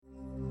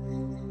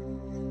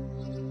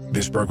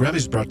This program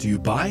is brought to you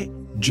by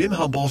Jim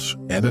Humble's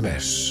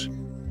MMS.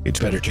 It's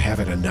better to have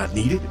it and not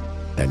need it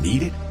than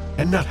need it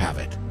and not have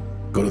it.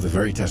 Go to the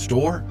Veritas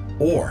store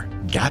or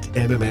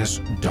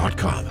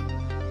gotmms.com.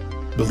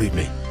 Believe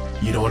me,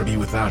 you don't want to be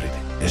without it,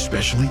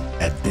 especially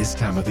at this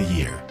time of the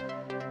year.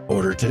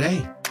 Order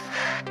today.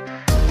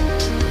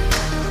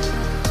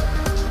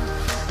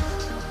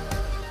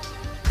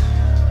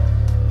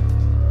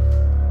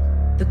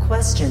 The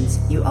questions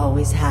you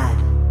always had.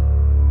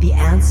 The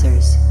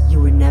answers you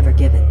were never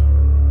given.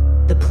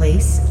 The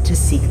place to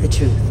seek the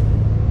truth.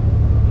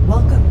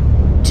 Welcome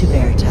to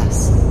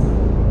Veritas.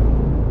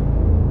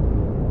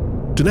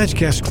 Tonight's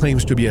guest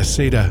claims to be a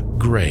Seda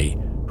Gray,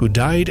 who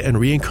died and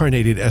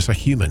reincarnated as a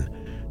human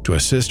to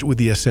assist with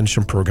the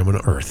Ascension program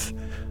on Earth.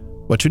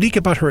 What's unique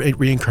about her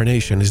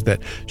reincarnation is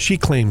that she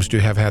claims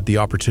to have had the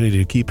opportunity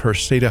to keep her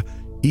Seda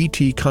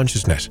ET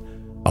consciousness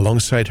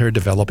alongside her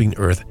developing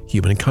Earth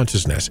human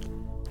consciousness.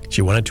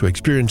 She wanted to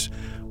experience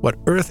what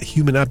Earth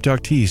human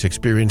abductees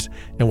experience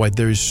and why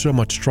there is so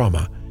much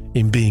trauma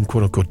in being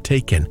quote-unquote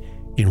taken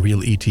in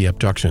real ET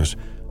abductions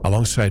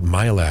alongside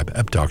MyLab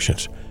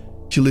abductions.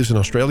 She lives in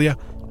Australia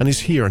and is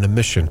here on a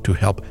mission to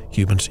help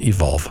humans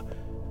evolve.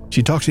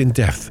 She talks in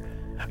depth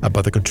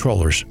about the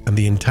controllers and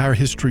the entire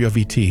history of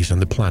ETs on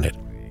the planet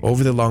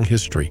over the long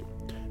history.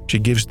 She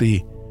gives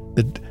them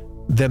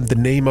the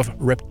name of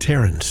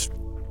Reptarians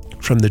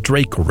from the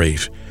Draco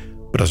race,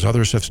 but as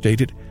others have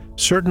stated,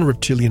 certain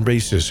reptilian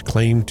races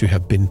claim to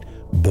have been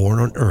born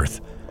on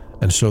Earth,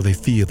 and so they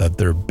feel that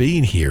their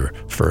being here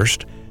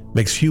first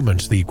makes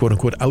humans the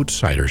quote-unquote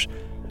outsiders,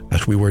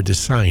 as we were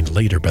designed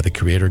later by the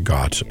creator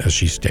gods, as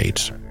she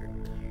states.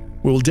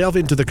 We will delve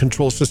into the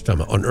control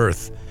system on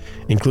Earth,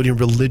 including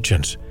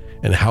religions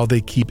and how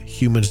they keep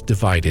humans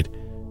divided.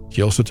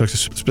 She also talks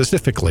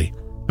specifically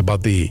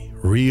about the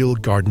real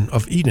Garden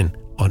of Eden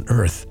on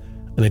Earth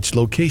and its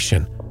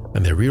location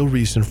and the real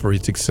reason for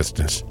its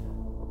existence.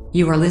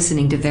 You are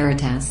listening to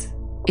Veritas.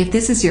 If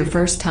this is your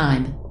first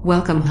time,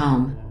 welcome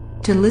home.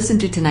 To listen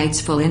to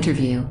tonight's full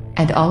interview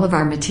and all of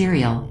our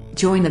material,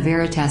 join the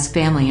Veritas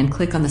family and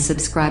click on the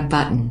subscribe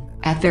button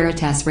at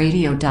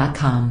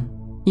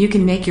veritasradio.com. You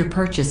can make your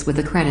purchase with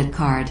a credit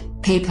card,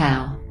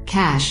 PayPal,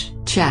 cash,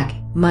 check,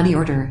 money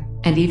order,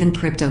 and even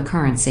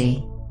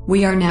cryptocurrency.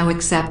 We are now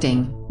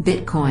accepting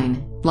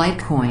Bitcoin,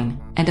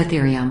 Litecoin, and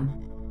Ethereum.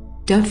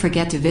 Don't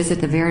forget to visit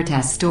the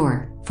Veritas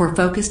store for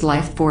focused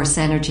life force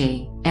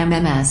energy,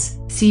 MMS,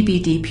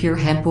 CBD pure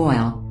hemp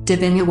oil,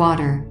 Divinia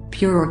water,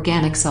 pure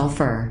organic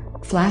sulfur,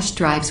 flash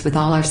drives with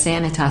all our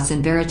Sanitas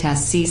and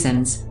Veritas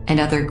seasons, and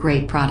other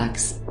great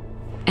products.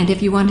 And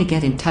if you want to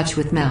get in touch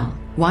with Mel,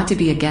 want to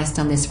be a guest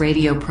on this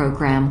radio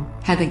program,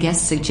 have a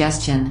guest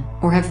suggestion,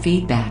 or have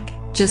feedback,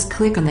 just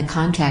click on the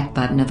contact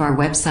button of our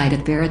website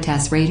at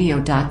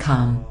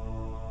veritasradio.com.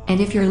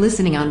 And if you're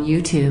listening on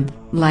YouTube,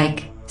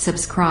 like,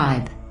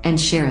 subscribe, and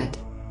share it.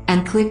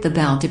 And click the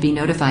bell to be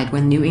notified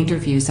when new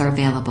interviews are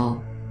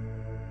available.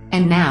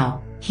 And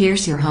now,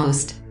 here's your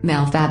host,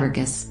 Mel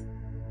Fabregas.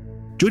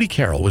 Judy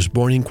Carroll was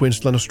born in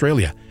Queensland,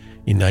 Australia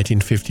in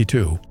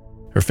 1952.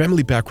 Her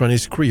family background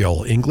is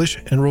Creole, English,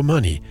 and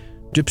Romani,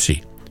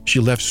 Gypsy. She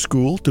left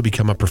school to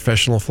become a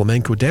professional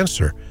flamenco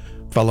dancer,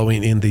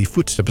 following in the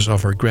footsteps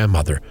of her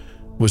grandmother,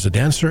 who was a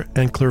dancer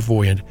and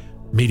clairvoyant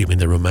medium in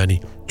the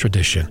Romani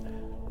tradition.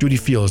 Judy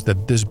feels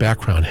that this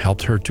background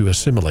helped her to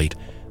assimilate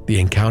the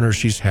encounters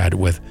she's had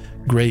with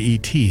gray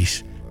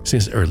ETs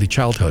since early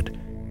childhood.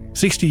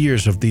 60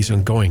 years of these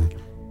ongoing,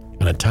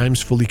 and at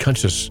times fully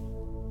conscious,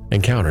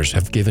 encounters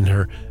have given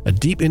her a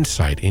deep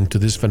insight into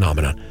this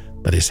phenomenon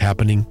that is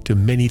happening to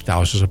many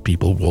thousands of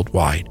people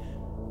worldwide.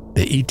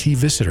 The ET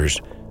visitors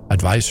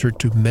advise her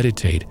to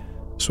meditate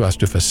so as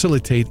to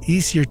facilitate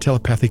easier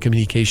telepathic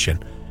communication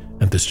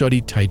and to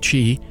study Tai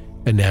Chi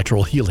and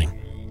natural healing.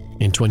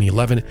 In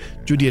 2011,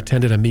 Judy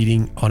attended a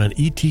meeting on an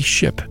ET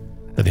ship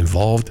that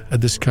involved a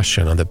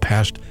discussion on the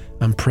past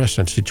and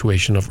present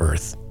situation of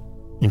Earth,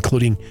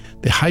 including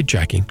the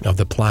hijacking of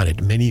the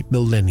planet many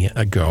millennia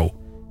ago.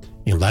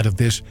 In light of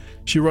this,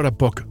 she wrote a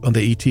book on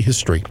the ET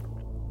history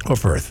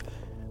of Earth,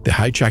 the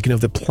hijacking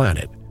of the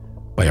planet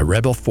by a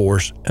rebel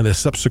force and the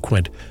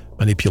subsequent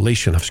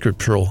manipulation of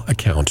scriptural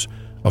accounts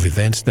of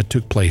events that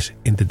took place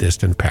in the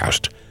distant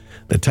past.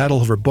 The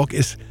title of her book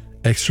is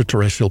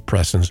Extraterrestrial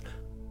Presence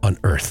on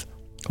Earth,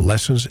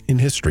 Lessons in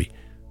History,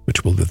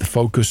 which will be the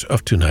focus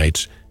of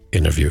tonight's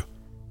interview.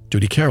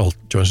 Judy Carroll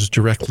joins us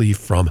directly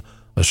from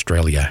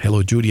Australia.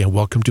 Hello, Judy, and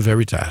welcome to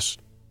Veritas.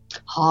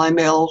 Hi,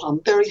 Mel.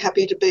 I'm very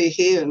happy to be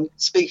here and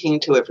speaking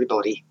to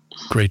everybody.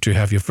 Great to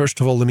have you.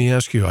 First of all, let me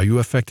ask you, are you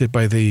affected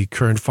by the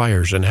current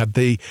fires, and have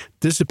they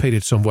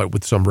dissipated somewhat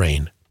with some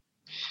rain?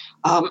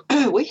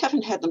 We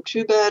haven't had them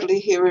too badly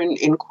here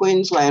in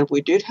Queensland.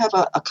 We did have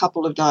a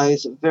couple of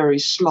days of very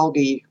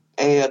smoggy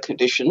air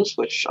conditions,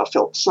 which I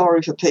felt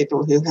sorry for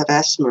people who have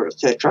asthma,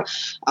 etc.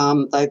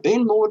 They've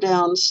been more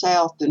down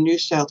south than New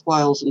South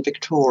Wales and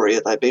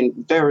Victoria. They've been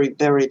very,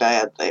 very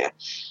bad there.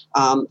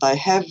 They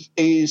have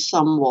eased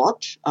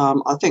somewhat.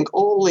 I think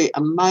all the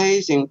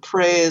amazing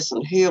prayers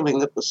and healing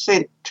that was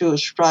sent to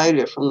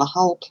Australia from the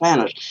whole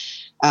planet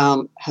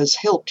has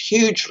helped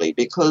hugely,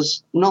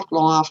 because not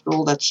long after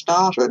all that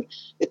started,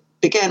 it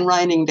began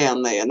raining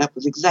down there, and that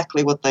was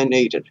exactly what they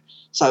needed.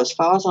 So as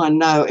far as I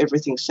know,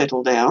 everything's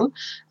settled down.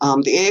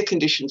 The air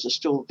conditions are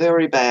still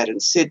very bad in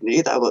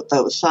Sydney. They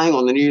were saying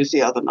on the news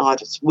the other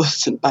night it's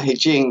worse than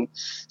Beijing.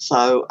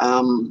 So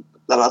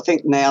but I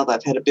think now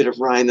they've had a bit of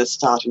rain that's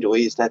starting to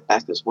ease that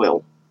back as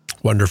well.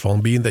 Wonderful.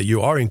 And being that you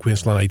are in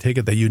Queensland, I take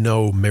it that you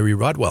know Mary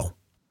Rodwell.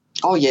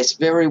 Oh, yes,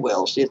 very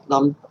well.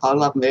 I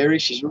love Mary.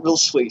 She's real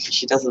sweet.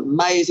 She does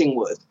amazing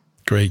work.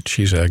 Great.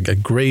 She's a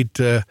great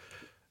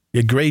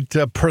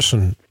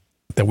person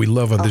that we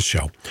love on this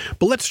show.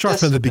 But let's start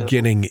from the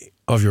beginning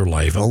of your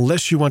life,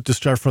 unless you want to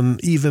start from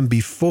even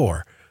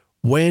before.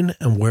 When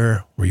and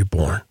where were you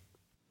born?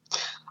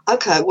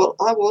 Okay, well,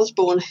 I was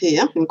born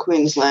here in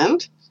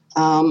Queensland,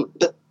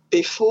 but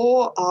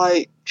before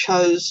I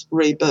chose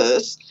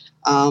rebirth,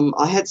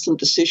 I had some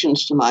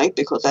decisions to make,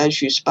 because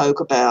as you spoke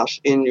about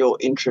in your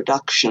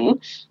introduction,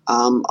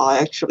 I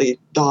actually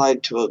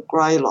died to a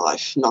grey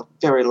life not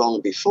very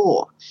long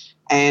before.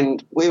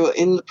 And we were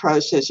in the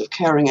process of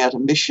carrying out a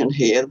mission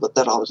here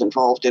that I was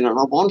involved in, and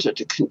I wanted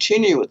to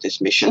continue with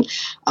this mission.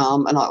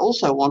 And I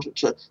also wanted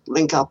to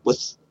link up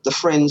with the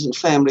friends and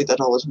family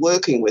that I was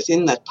working with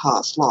in that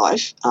past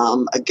life,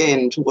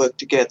 again, to work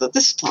together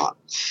this time.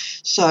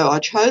 So I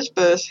chose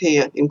birth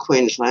here in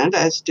Queensland,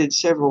 as did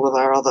several of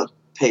our other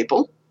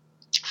people.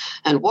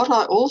 And what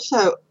I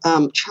also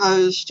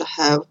chose to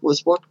have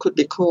was what could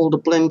be called a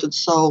blended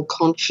soul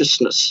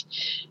consciousness,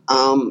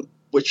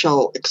 which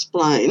I'll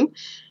explain.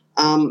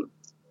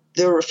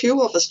 There are a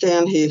few of us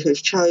down here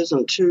who've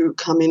chosen to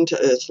come into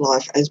Earth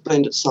life as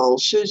blended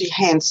souls. Susie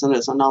Hansen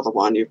is another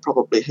one. You've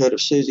probably heard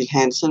of Susie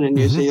Hansen in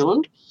New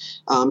Zealand.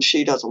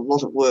 She does a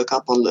lot of work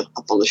up on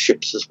the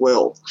ships as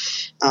well.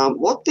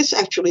 What this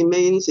actually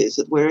means is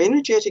that we're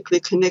energetically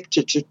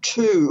connected to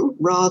two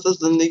rather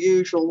than the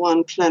usual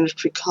one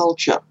planetary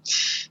culture.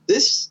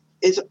 This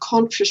is a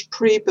conscious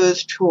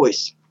pre-birth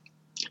choice,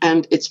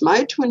 and it's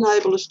made to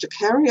enable us to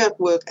carry out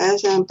work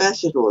as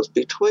ambassadors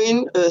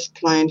between Earth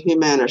plane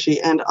humanity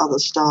and other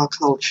star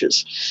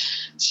cultures.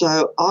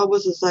 So I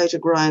was a Zeta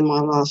Grey in my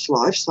last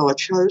life, so I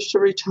chose to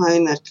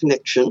retain that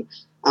connection,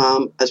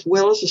 as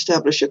well as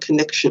establish a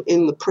connection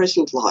in the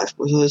present life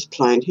with Earth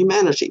plane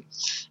humanity.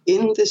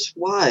 In this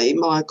way,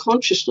 my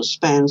consciousness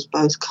spans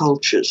both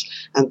cultures,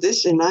 and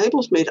this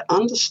enables me to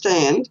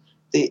understand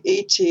the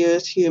ET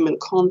Earth human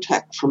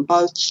contact from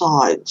both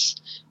sides,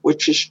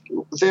 which is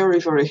very,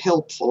 very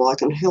helpful. I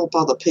can help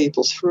other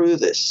people through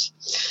this.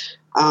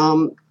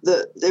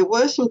 There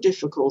were some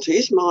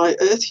difficulties. My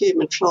Earth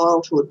human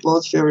childhood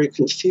was very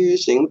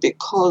confusing,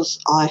 because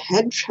I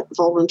had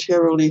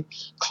voluntarily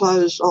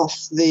closed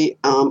off the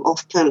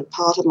off-planet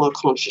part of my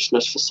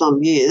consciousness for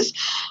some years.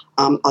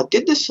 I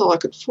did this so I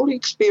could fully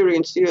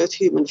experience the Earth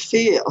human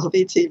fear of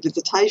ET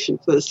visitation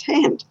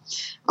firsthand.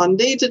 I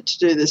needed to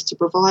do this to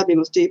provide me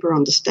with deeper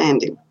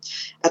understanding.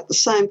 At the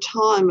same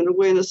time, an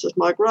awareness of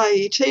my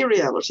grey ET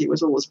reality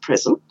was always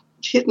present,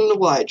 hidden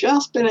away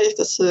just beneath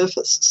the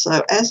surface.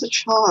 So as a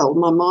child,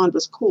 my mind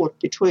was caught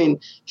between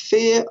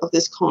fear of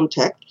this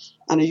contact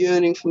and a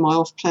yearning for my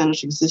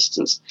off-planet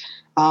existence.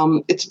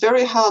 It's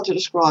very hard to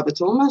describe.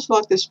 It's almost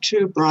like there's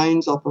two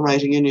brains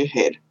operating in your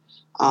head,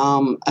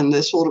 and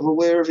they're sort of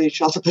aware of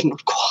each other, but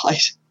not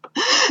quite.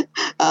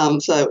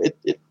 So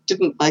it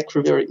didn't make for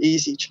a very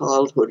easy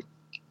childhood.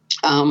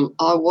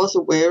 I was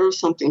aware of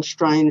something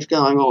strange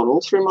going on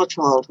all through my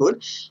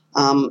childhood.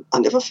 I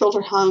never felt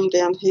at home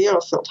down here. I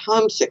felt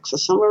homesick for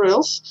somewhere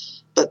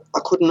else, but I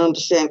couldn't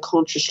understand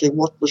consciously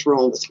what was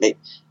wrong with me.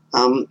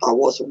 I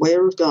was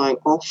aware of going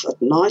off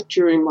at night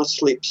during my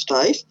sleep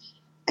state,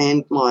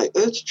 and my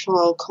Earth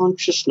child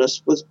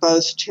consciousness was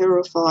both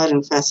terrified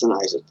and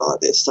fascinated by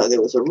this. So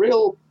there was a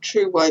real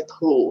two-way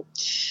pull.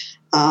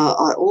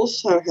 I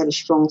also had a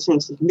strong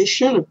sense of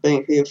mission, of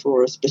being here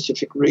for a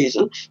specific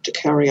reason, to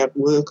carry out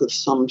work of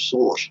some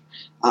sort.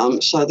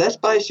 So that's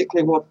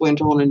basically what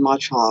went on in my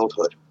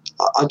childhood.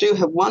 I do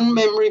have one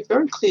memory,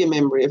 very clear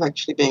memory, of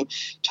actually being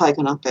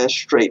taken up our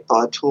street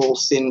by a tall,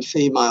 thin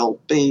female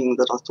being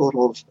that I thought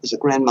of as a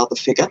grandmother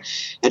figure,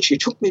 and she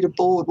took me to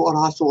board what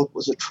I thought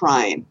was a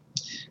train.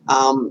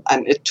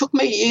 And it took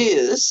me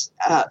years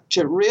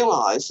to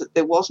realise that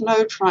there was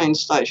no train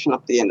station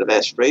up the end of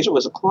our street. It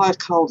was a quiet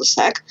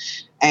cul-de-sac,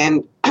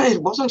 and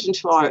it wasn't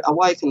until I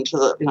awakened to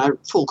the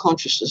full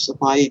consciousness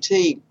of my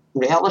ET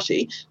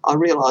reality, I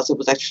realised it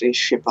was actually a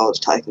ship I was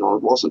taken on.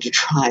 It wasn't a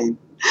train.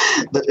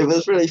 But it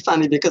was really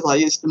funny, because I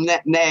used to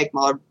nag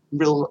my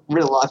real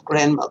life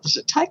grandmother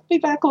to take me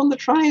back on the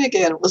train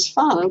again. It was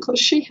fun, and of course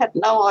she had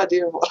no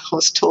idea what I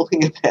was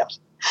talking about.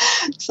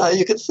 So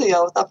you can see I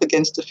was up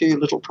against a few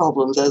little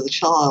problems as a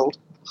child.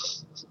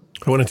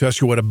 I wanted to ask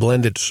you what a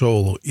blended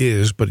soul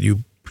is, but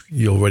you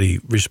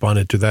already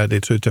responded to that.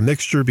 It's a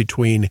mixture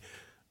between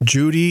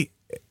Judy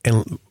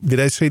and,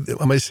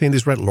 am I saying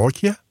this right,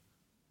 Lorca?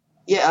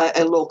 Yeah,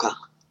 Lorca.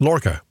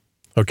 Lorca.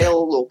 Okay.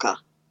 Lorca.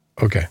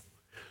 Okay.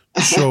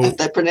 So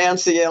they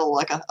pronounce the L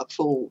like a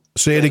fool.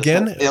 Say it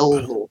again.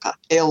 Lorca.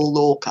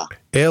 Lorca.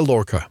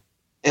 Lorca.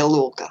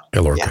 Elorca.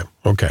 Elorca. Yeah.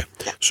 Okay.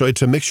 Yeah. So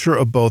it's a mixture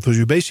of both. Was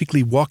you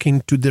basically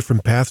walking two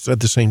different paths at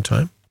the same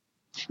time?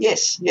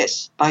 Yes,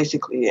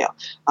 basically, yeah.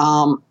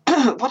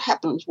 What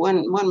happens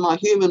when my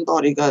human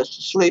body goes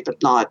to sleep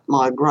at night,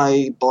 my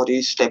grey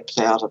body steps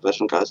out of it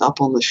and goes up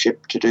on the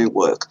ship to do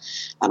work,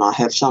 and I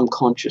have some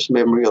conscious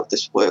memory of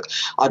this work.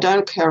 I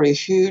don't carry a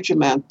huge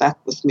amount back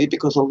with me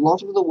because a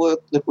lot of the work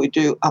that we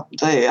do up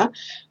there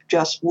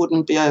just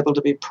wouldn't be able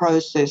to be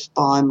processed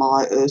by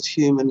my Earth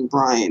human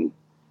brain.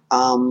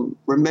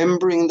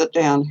 Remembering that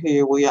down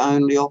here we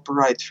only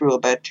operate through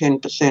about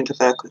 10% of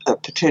our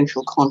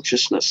potential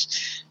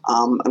consciousness,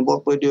 and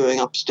what we're doing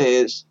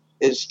upstairs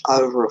is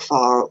over a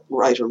far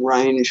greater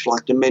range,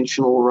 like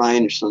dimensional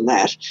range than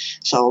that.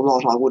 So a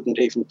lot I wouldn't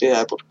even be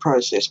able to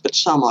process, but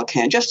some I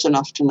can, just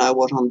enough to know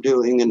what I'm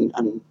doing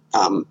and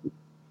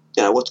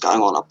what's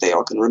going on up there.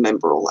 I can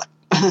remember all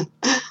that.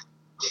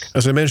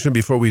 As I mentioned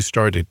before we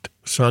started,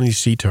 Sonny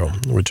Cito,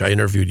 which I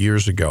interviewed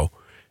years ago,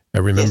 I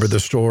remember the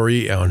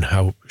story on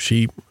how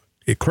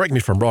correct me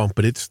if I'm wrong,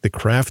 but it's the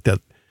craft that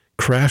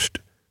crashed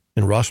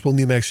in Roswell,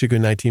 New Mexico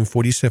in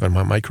 1947.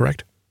 Am I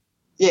correct?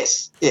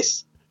 Yes.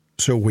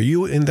 So were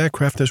you in that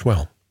craft as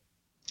well?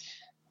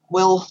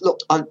 Well, look,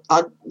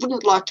 I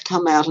wouldn't like to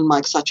come out and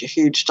make such a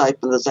huge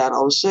statement as that. I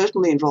was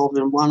certainly involved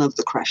in one of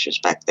the crashes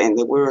back then.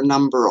 There were a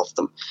number of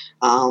them.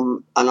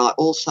 And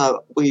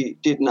we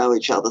did know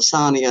each other.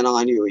 Sani and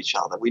I knew each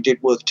other. We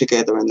did work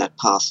together in that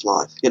past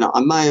life.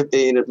 I may have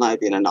been, it may have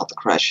been another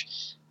crash.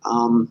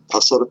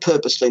 I've sort of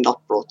purposely not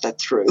brought that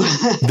through.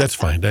 That's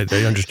fine. I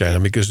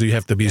understand, because you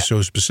have to be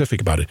so specific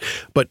about it.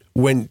 But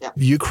when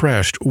you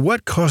crashed,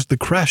 what caused the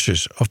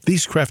crashes of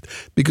these craft?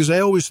 Because I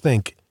always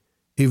think,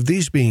 if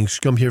these beings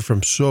come here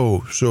from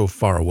so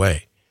far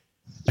away,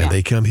 and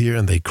they come here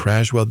and they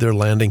crash while they're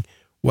landing,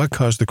 what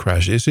caused the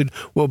crash? Is it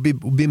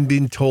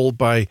being told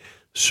by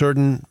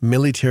certain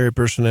military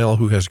personnel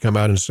who has come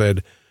out and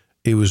said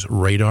it was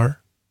radar?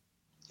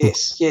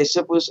 Yes,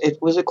 it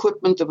was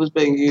equipment that was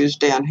being used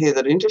down here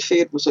that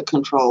interfered with the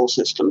control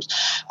systems.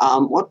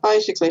 What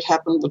basically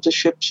happened with the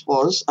ships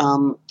was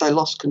they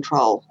lost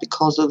control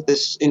because of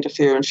this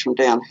interference from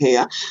down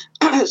here.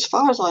 As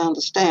far as I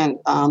understand,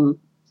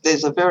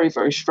 there's a very,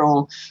 very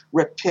strong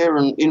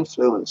reptarian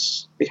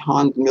influence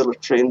behind the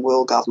military and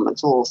world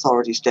governments, all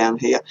authorities down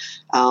here.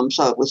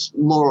 So it was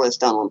more or less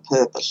done on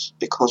purpose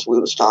because we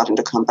were starting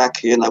to come back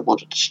here and they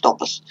wanted to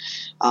stop us.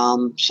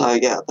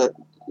 They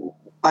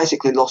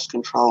basically lost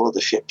control of the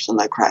ships and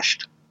they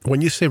crashed.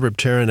 When you say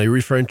reptarian, are you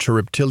referring to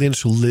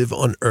reptilians who live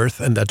on Earth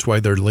and that's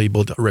why they're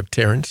labeled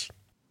reptarians?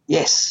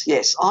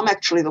 Yes. I'm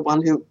actually the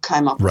one who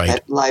came up with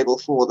that label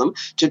for them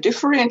to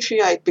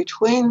differentiate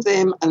between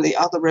them and the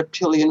other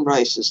reptilian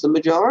races. The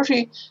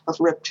majority of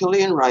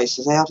reptilian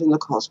races out in the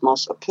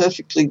cosmos are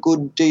perfectly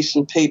good,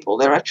 decent people.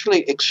 They're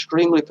actually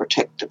extremely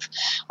protective.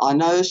 I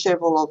know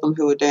several of them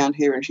who are down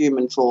here in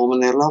human form,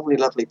 and they're lovely,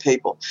 lovely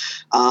people.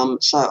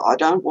 So I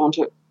don't want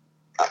to,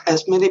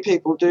 as many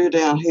people do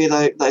down here,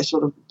 they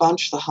sort of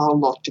bunch the whole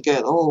lot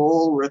together. Oh,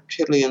 all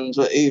reptilians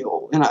are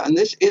evil, and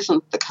this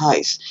isn't the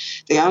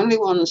case. The only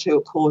ones who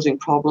are causing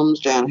problems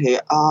down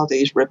here are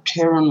these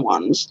reptarian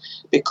ones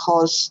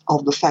because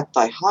of the fact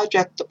they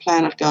hijacked the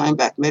planet going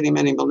back many,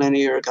 many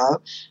millennia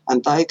ago,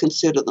 and they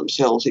consider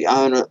themselves the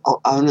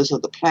owners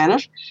of the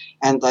planet,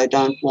 and they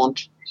don't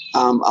want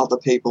other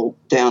people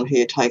down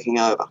here taking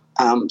over.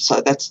 So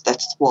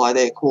that's why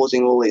they're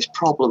causing all these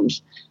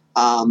problems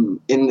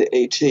in the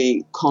ET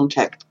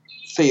contact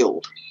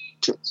field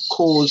to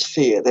cause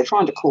fear. They're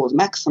trying to cause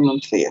maximum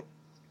fear.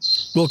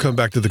 We'll come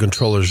back to the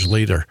controllers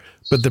later.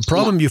 But the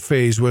problem you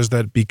faced was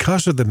that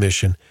because of the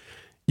mission,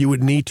 you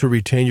would need to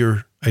retain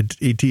your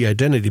ET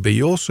identity, but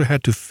you also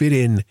had to fit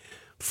in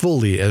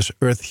fully as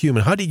Earth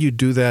human. How did you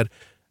do that,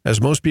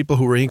 as most people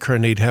who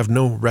reincarnate have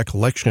no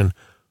recollection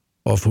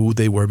of who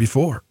they were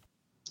before?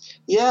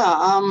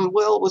 Yeah,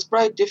 with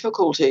great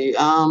difficulty.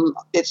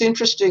 It's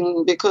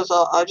interesting because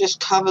I just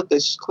covered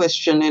this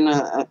question in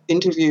an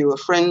interview. A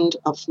friend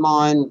of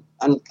mine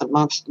and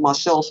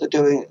myself are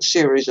doing a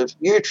series of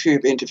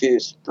YouTube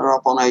interviews that are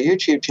up on our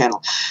YouTube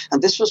channel.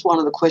 And this was one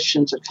of the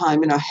questions that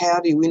came, how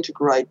do you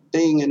integrate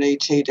being an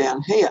ET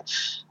down here?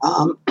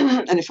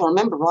 And if I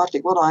remember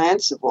rightly, what I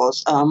answered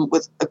was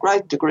with a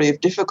great degree of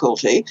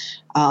difficulty,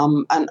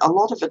 and a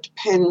lot of it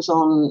depends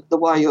on the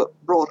way you're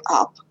brought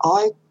up.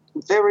 I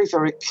very,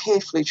 very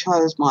carefully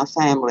chose my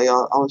family. I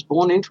was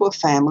born into a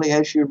family,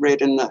 as you read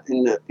in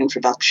the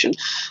introduction,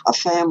 a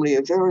family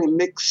of very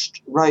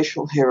mixed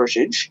racial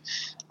heritage,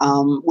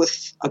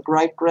 with a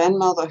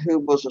great-grandmother who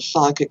was a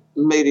psychic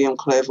medium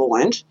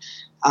clairvoyant,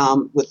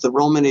 with the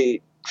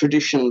Romani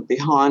tradition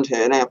behind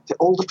her. Now,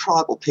 all the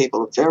tribal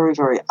people are very,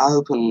 very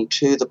open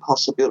to the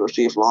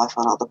possibility of life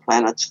on other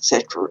planets,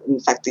 etc. In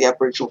fact, the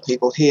Aboriginal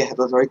people here have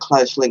a very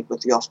close link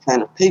with the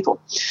off-planet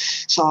people.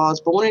 So I was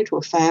born into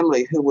a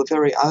family who were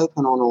very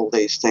open on all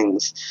these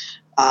things.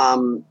 I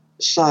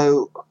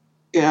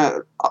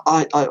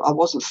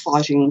wasn't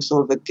fighting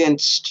sort of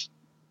against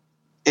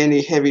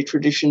any heavy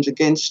traditions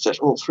against it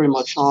all through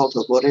my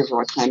childhood.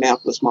 Whatever I came out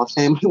with, my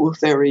family were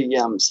very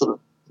sort of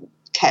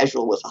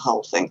casual with the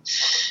whole thing.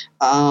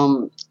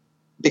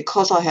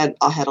 Because I had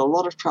a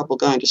lot of trouble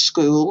going to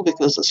school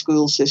because the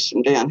school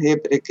system down here,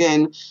 but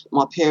again,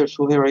 my parents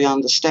were very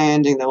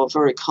understanding. They were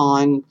very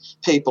kind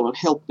people and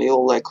helped me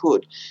all they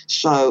could.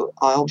 So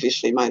I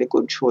obviously made a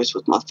good choice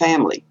with my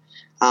family.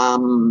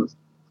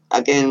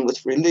 Again,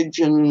 with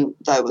religion,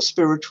 they were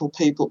spiritual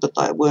people, but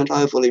they weren't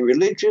overly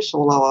religious,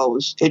 although I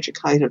was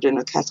educated in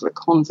a Catholic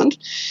convent.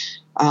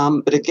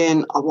 But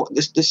again,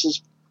 this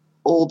has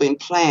all been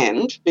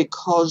planned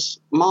because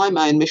my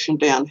main mission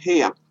down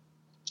here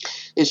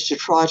is to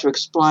try to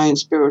explain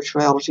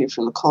spirituality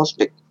from the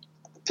cosmic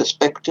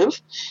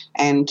perspective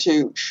and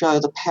to show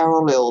the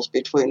parallels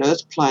between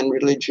earth plane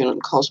religion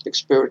and cosmic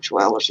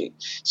spirituality.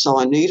 So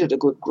I needed a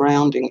good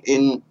grounding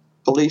in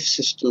belief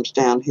systems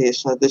down here,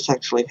 so this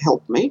actually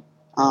helped me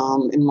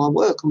in my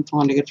work. I'm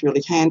finding it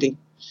really handy.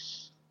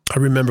 I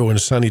remember when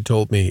Sunny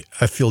told me,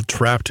 I feel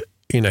trapped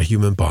in a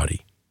human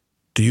body.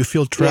 Do you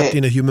feel trapped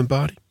in a human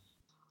body?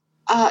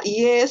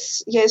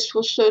 Yes, to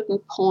a certain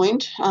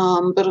point,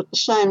 but at the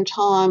same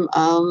time,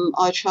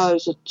 I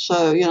chose it,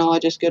 so, I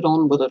just get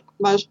on with it.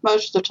 Most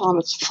of the time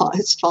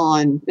it's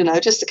fine,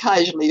 just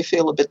occasionally you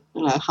feel a bit,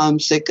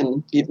 homesick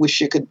and you wish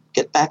you could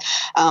get back.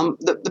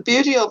 The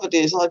beauty of it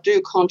is I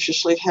do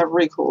consciously have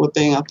recall of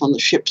being up on the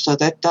ship, so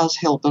that does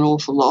help an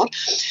awful lot.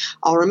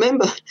 I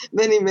remember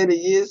many, many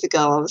years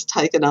ago I was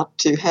taken up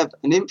to have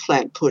an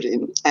implant put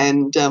in,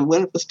 and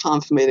when it was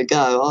time for me to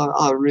go,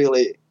 I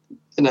really...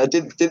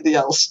 did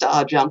the old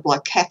star jump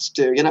like cats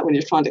do, when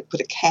you're trying to put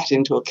a cat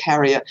into a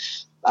carrier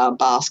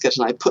basket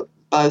and they put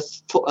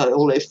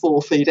all their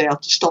 4 feet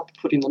out to stop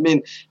putting them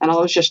in. And I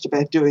was just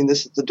about doing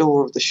this at the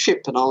door of the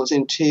ship and I was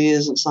in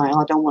tears and saying,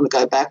 I don't want to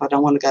go back.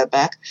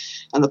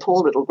 And the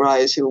poor little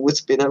greys who were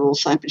with me, they were all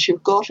saying, but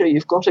you've got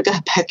to go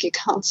back. You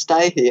can't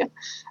stay here.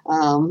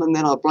 And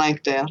then I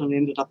blanked out and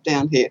ended up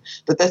down here.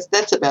 But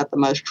that's about the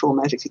most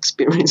traumatic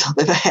experience I've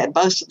ever had.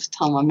 Most of the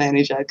time I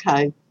manage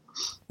okay.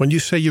 When you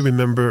say you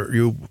remember,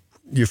 you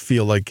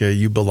feel like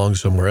you belong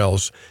somewhere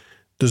else,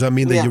 does that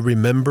mean that you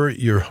remember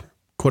your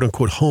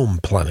quote-unquote home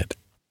planet?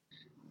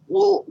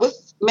 Well,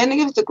 with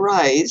many of the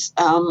greys,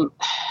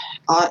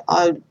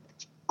 I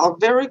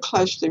very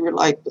closely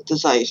relate with the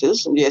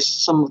Zetas, and yes,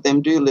 some of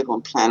them do live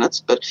on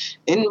planets, but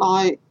in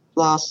my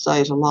last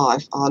Zeta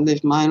life, I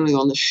lived mainly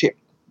on the ship.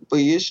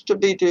 We used to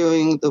be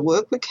doing, the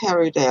work we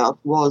carried out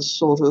was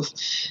sort of,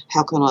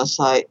 how can I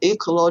say,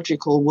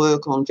 ecological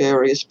work on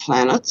various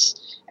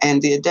planets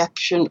and the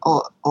adaptation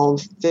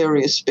of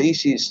various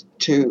species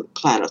to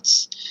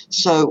planets.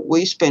 So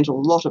we spent a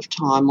lot of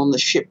time on the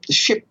ship. The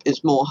ship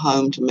is more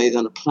home to me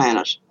than a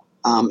planet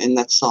in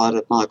that side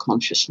of my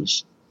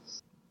consciousness.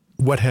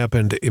 What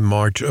happened in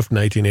March of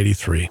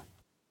 1983?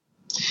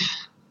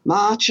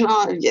 March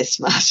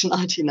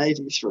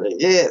 1983.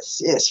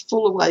 Yes,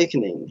 full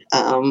awakening.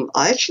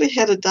 I actually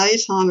had a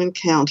daytime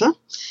encounter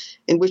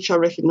in which I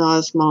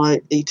recognised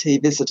my ET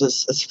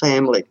visitors as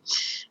family.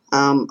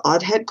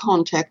 I'd had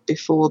contact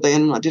before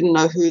then. I didn't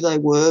know who they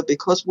were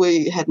because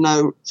we had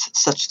no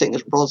such thing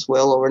as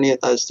Roswell or any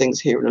of those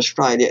things here in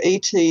Australia.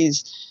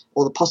 ETs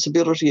or the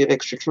possibility of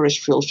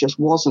extraterrestrials just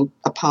wasn't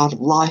a part of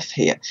life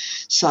here.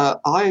 So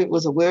I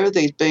was aware of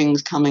these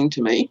beings coming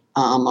to me.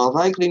 I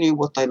vaguely knew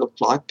what they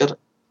looked like, but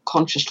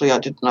consciously I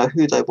didn't know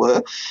who they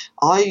were.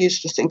 I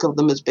used to think of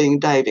them as being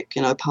Davic,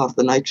 part of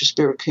the nature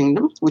spirit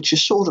kingdom, which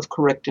is sort of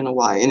correct in a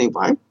way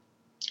anyway.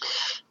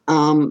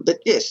 But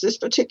yes, this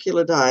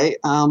particular day,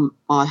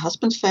 my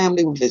husband's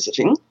family were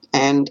visiting,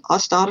 and I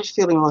started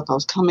feeling like I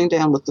was coming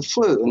down with the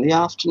flu in the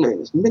afternoon. It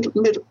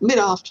was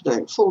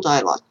mid-afternoon, full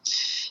daylight.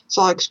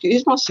 So I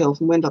excused myself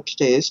and went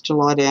upstairs to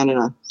lie down in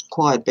a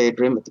quiet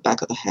bedroom at the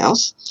back of the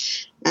house.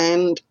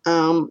 And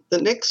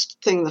the next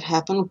thing that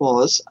happened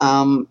was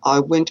I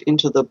went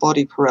into the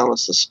body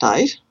paralysis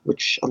state,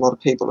 which a lot of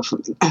people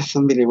are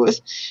familiar with,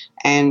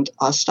 and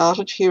I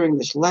started hearing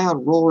this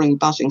loud roaring,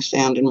 buzzing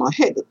sound in my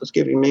head that was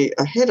giving me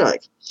a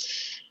headache.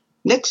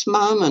 Next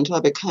moment, I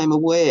became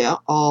aware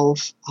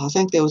of, I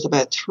think there was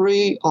about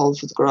 3 of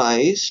the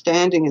greys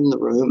standing in the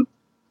room,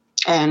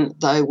 and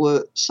they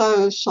were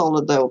so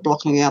solid they were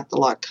blocking out the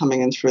light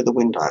coming in through the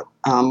window.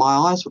 My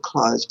eyes were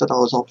closed, but I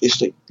was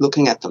obviously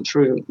looking at them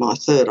through my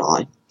third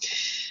eye.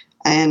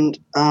 And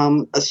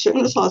as soon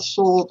as I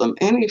saw them,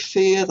 any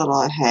fear that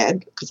I had,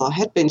 because I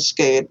had been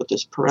scared with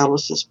this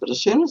paralysis, but as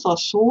soon as I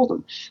saw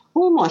them,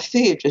 all my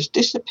fear just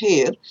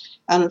disappeared,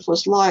 and it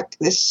was like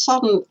this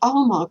sudden,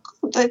 oh my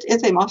God,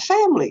 they're my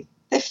family.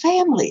 They're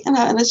family, and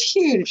this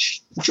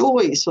huge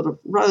joy sort of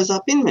rose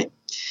up in me.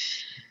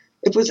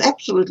 It was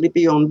absolutely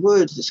beyond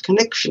words, this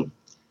connection.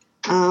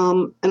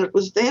 And it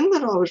was then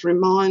that I was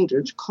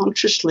reminded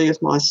consciously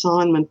of my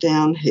assignment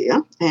down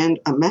here, and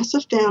a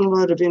massive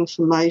download of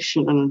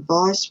information and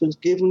advice was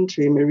given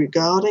to me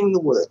regarding the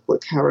work we're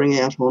carrying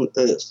out on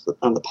Earth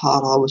and the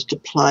part I was to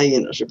play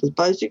in it. It was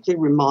basically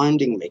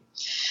reminding me.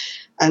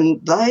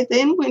 And they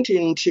then went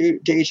into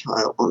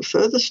detail on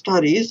further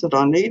studies that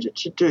I needed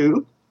to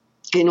do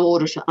in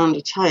order to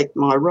undertake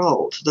my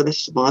role to the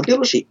best of my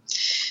ability.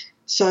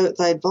 So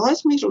they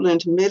advised me to learn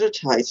to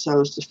meditate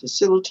so as to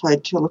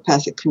facilitate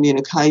telepathic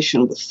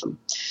communication with them.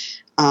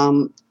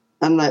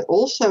 And they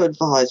also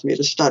advised me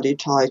to study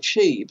Tai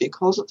Chi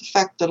because of the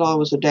fact that I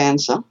was a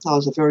dancer. I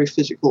was a very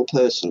physical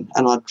person,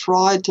 and I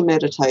tried to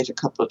meditate a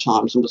couple of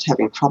times and was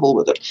having trouble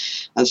with it.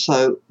 And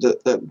so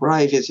the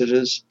grey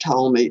visitors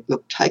told me,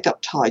 look, take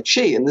up Tai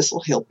Chi, and this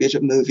will help you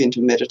to move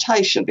into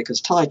meditation, because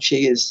Tai Chi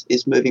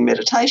is moving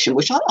meditation,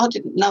 which I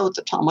didn't know at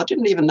the time. I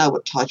didn't even know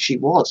what Tai Chi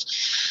was.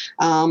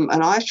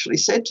 And I actually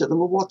said to them,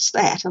 well, what's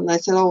that? And they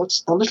said, oh,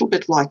 it's a little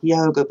bit like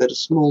yoga, but a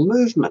small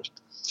movement.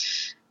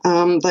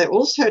 They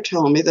also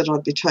told me that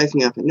I'd be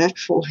taking up a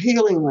natural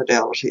healing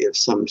modality of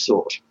some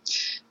sort,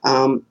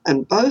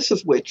 and both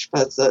of which,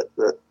 both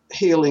the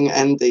healing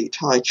and the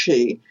Tai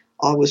Chi,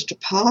 I was to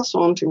pass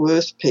on to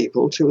Earth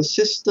people to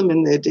assist them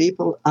in their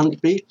deeper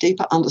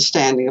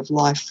understanding of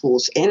life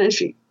force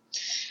energy.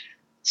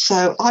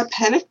 So I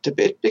panicked a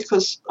bit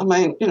because,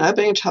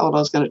 being told I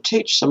was going to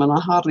teach them and I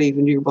hardly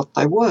even knew what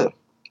they were.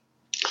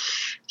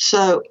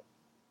 So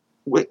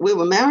we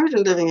were married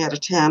and living out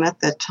of town at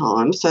that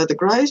time, so the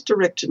Greys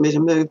directed me to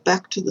move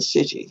back to the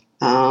city.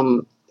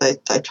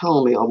 They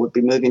told me I would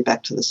be moving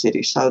back to the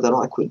city so that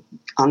I could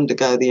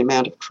undergo the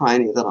amount of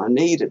training that I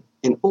needed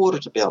in order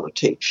to be able to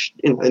teach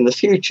in the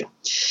future.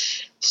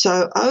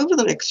 So over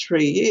the next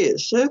 3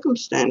 years,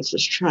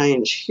 circumstances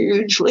changed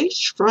hugely,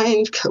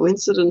 strange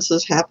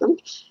coincidences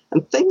happened,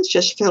 and things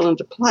just fell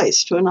into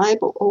place to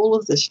enable all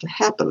of this to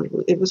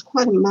happen. It was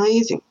quite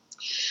amazing.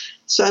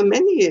 So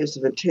many years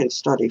of intense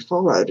study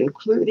followed,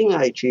 including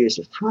 8 years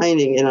of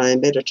training in a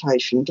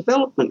meditation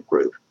development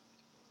group.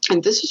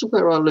 And this is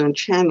where I learned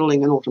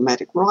channeling and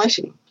automatic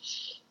writing,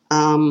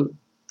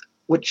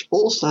 which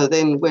also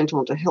then went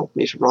on to help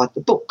me to write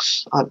the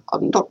books. I'm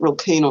not real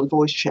keen on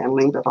voice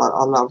channeling, but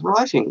I love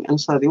writing.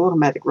 And so the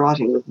automatic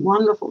writing was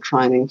wonderful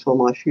training for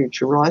my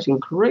future writing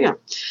career.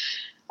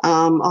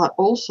 I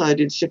also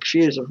did 6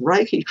 years of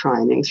Reiki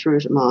training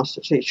through to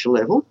master teacher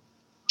level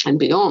and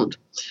beyond.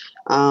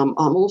 I'm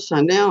also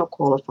now a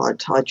qualified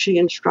Tai Chi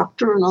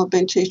instructor, and I've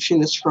been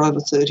teaching this for over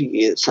 30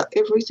 years. So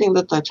everything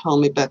that they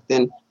told me back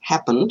then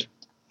happened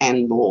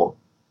and more.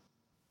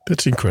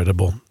 That's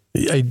incredible.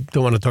 I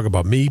don't want to talk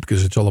about me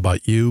because it's all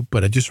about you,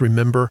 but I just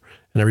remember,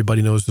 and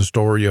everybody knows the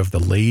story of the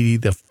lady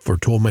that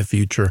foretold my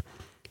future.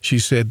 She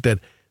said that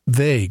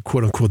they,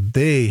 quote unquote,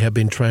 they have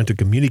been trying to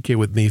communicate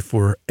with me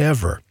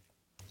forever,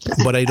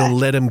 but I don't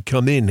let them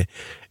come in,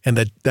 and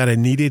that I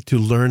needed to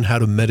learn how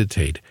to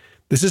meditate.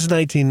 This is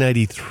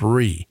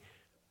 1993,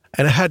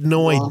 and I had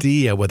no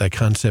idea what that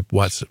concept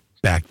was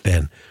back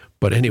then.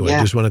 But anyway,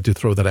 I just wanted to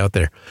throw that out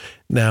there.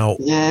 Now,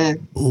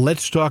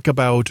 let's talk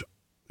about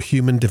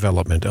human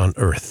development on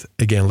Earth.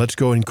 Again, let's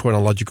go in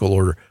chronological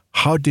order.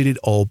 How did it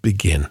all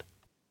begin?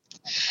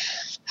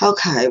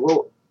 Okay,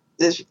 well,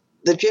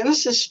 the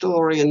Genesis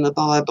story in the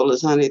Bible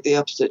is only the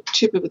absolute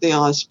tip of the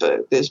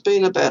iceberg. There's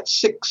been about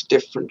 6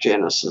 different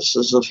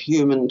Genesises of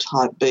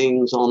human-type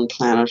beings on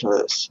planet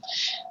Earth.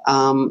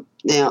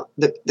 Now,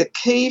 the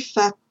key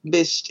fact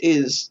list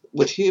is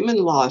with human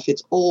life,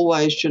 it's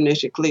always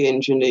genetically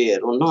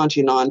engineered, or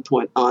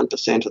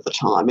 99.9% of the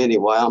time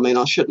anyway. I mean,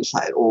 I shouldn't say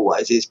it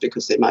always is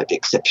because there may be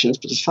exceptions,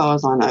 but as far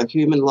as I know,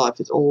 human life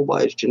is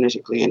always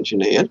genetically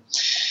engineered.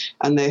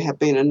 And there have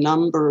been a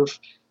number of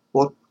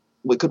what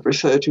we could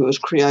refer to as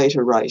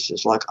creator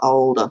races, like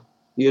older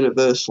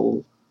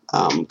universal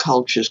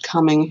cultures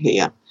coming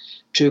here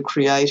to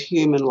create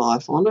human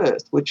life on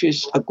Earth, which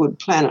is a good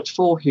planet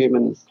for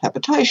human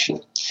habitation.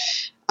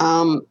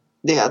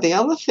 The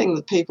other thing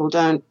that people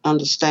don't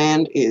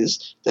understand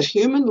is that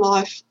human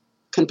life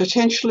can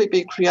potentially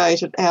be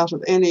created out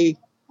of any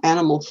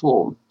animal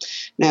form.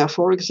 Now,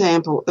 for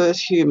example,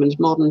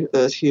 modern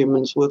Earth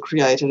humans were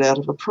created out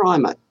of a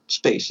primate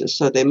species,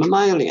 so they're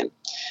mammalian.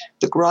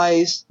 The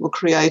Greys were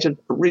created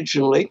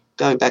originally,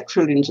 going back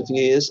trillions of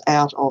years,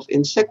 out of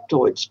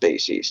insectoid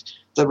species.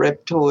 The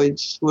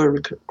reptoids were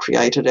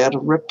created out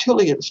of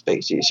reptilian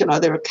species. You know,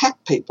 there are cat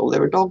people,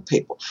 there are dog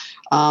people.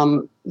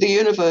 The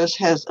universe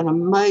has an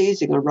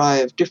amazing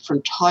array of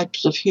different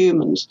types of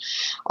humans.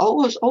 I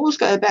always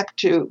go back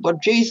to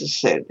what Jesus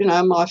said, you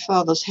know, my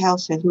Father's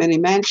house has many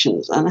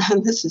mansions,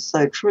 and this is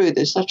so true.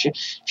 There's such a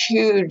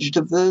huge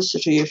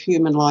diversity of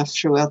human life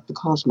throughout the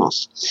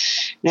cosmos.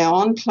 Now,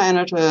 on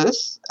planet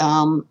Earth,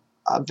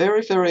 a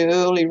very, very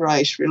early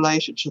race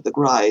related to the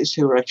Greys,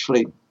 who were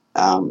actually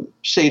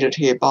seeded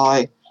here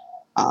by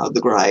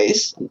the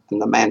Greys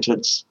and the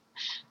Mantids,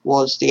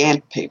 was the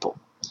ant people.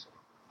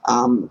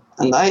 And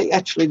they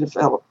actually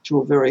developed to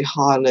a very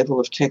high level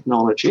of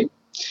technology.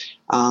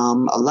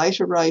 A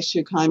later race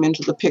who came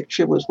into the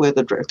picture was where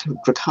the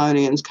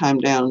Draconians came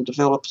down and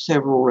developed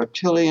several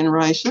reptilian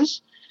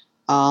races.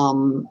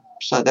 So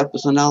that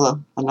was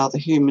another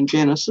human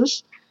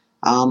genesis.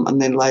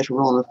 And then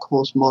later on, of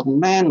course, modern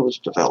man was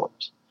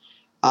developed.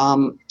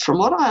 From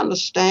what I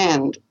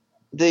understand,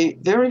 the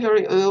very,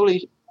 very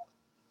early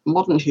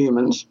modern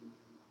humans,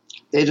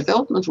 their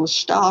development was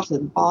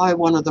started by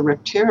one of the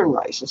reptilian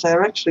races. They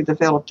were actually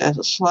developed as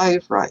a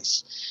slave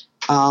race.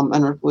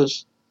 And it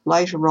was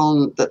later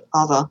on that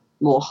other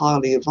more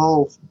highly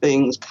evolved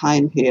beings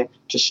came here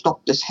to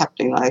stop this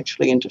happening. They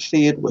actually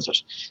interfered with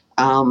it,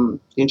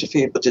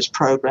 interfered with this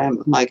program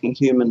of making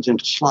humans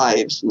into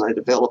slaves, and they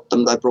developed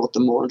them. They brought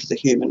them more into the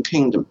human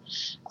kingdom.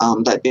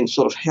 They'd been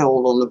sort of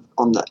held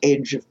on the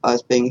edge of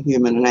both being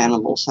human and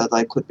animal, so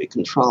they could be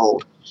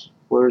controlled,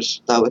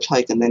 whereas they were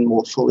taken then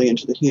more fully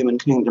into the human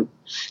kingdom.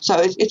 So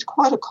it's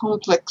quite a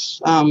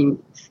complex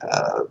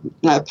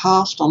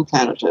past on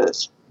planet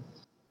Earth.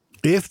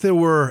 If there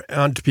were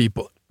ant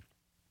people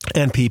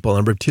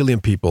and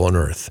reptilian people on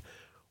Earth,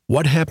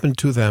 what happened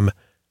to them,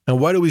 and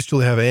why do we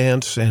still have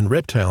ants and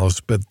reptiles,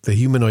 but the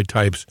humanoid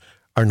types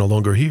are no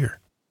longer here?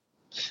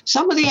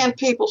 Some of the ant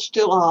people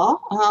still are.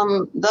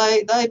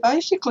 They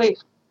basically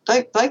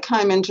they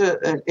came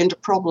into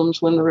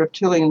problems when the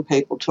reptilian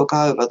people took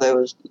over. There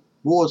was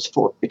wars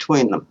fought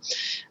between them,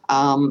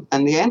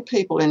 and the ant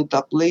people ended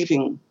up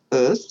leaving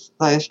Earth.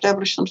 They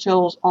established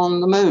themselves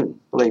on the moon,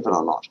 believe it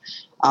or not.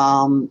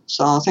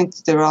 So I think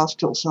there are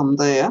still some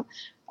there.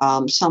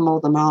 Some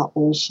of them are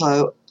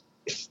also,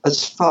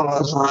 as far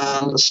as I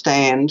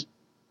understand,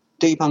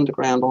 deep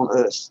underground on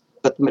Earth.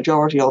 But the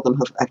majority of them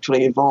have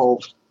actually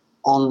evolved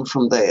on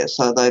from there.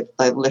 So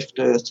they've left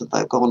Earth and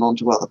they've gone on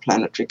to other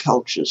planetary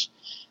cultures.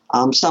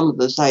 Some of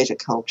the Zeta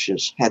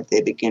cultures had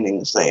their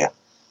beginnings there.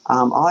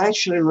 I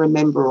actually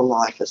remember a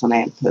life as an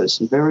ant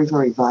person, very,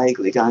 very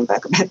vaguely, going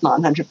back about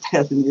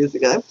 900,000 years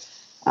ago.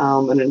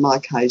 And in my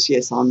case,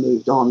 yes, I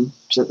moved on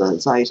to the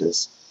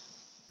Zetas.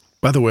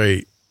 By the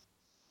way,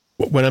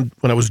 when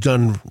I was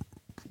done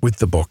with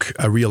the book,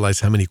 I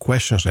realized how many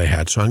questions I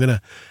had. So I'm going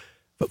to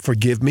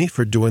forgive me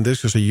for doing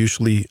this, because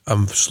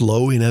I'm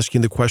slow in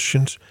asking the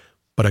questions,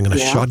 but I'm going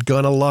to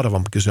shotgun a lot of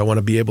them because I want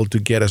to be able to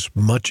get as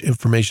much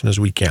information as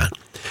we can.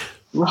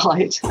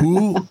 Right.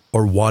 Who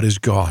or what is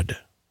God?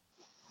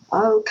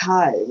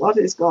 Okay, what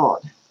is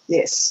God?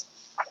 Yes.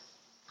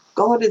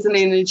 God is an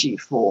energy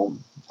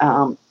form.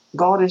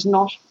 God is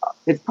not,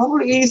 it's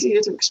probably easier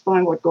to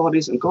explain what God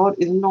is, and God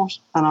is not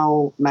an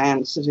old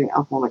man sitting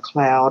up on a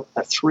cloud,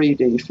 a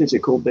 3D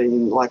physical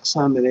being like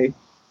so many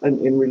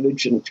in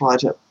religion try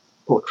to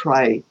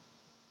portray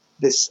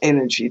this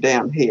energy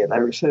down here. They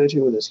refer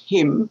to it as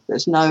him.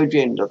 There's no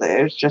gender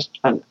there. It's just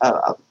a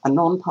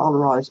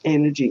non-polarized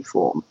energy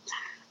form.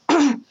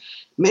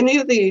 Many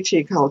of the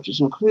ET cultures,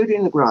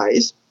 including the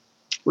Greys,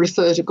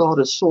 refer to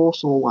God as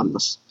source or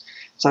oneness.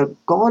 So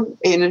God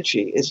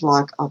energy is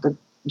like, I could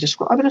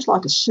describe it as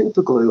like a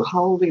super glue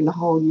holding the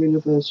whole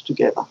universe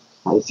together,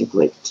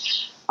 basically.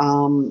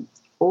 The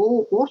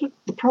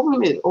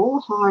problem is all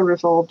higher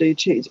evolved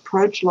ETs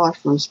approach life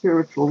from a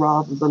spiritual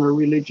rather than a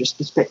religious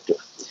perspective.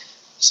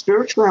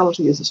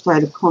 Spirituality is a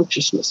state of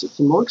consciousness. It's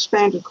a more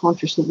expanded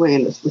conscious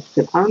awareness which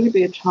can only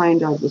be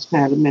attained over the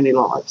span of many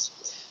lives.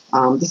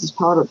 This is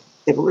part of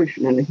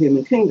evolution in the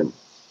human kingdom.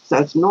 So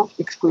it's not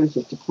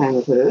exclusive to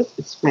planet Earth.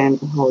 It spans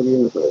the whole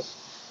universe.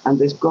 And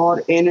this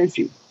God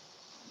energy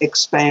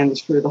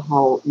expands through the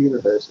whole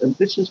universe. And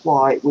this is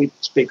why we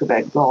speak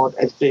about God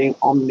as being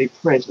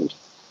omnipresent,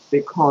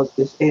 because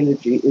this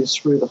energy is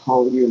through the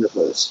whole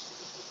universe.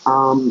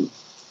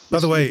 By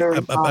the way,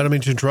 I don't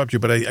mean to interrupt you,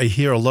 but I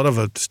hear a lot of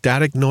a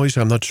static noise.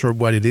 I'm not sure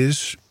what it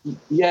is.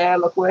 Yeah,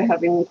 look, we're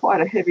having quite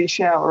a heavy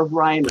shower of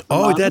rain at the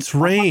moment. That's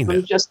rain.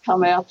 We've just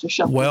come out to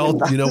shut the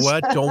windows. You know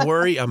what? Don't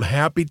worry. I'm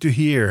happy to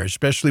hear,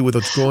 especially with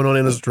what's going on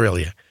in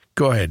Australia.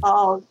 Go ahead.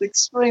 Oh,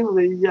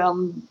 extremely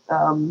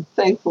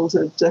thankful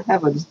to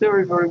have it. It's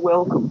very, very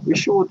welcome. We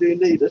sure do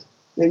need it.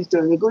 He's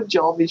doing a good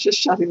job. He's just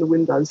shutting the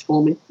windows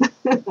for me.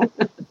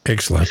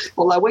 Excellent.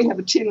 Although we have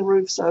a tin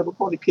roof, so it'll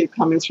probably keep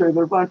coming through,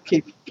 but it won't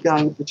keep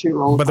going for too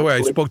long. By the way,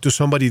 I spoke to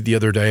somebody the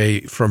other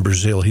day from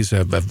Brazil. He's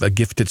a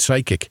gifted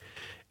psychic,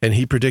 and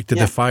he predicted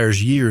the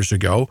fires years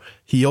ago.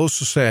 He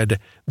also said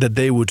that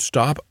they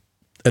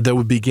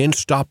would begin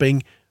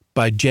stopping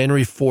by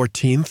January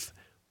 14th,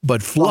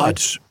 but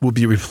floods will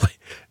be replaced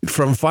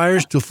from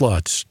fires to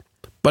floods.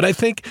 But I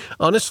think,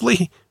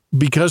 honestly,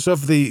 because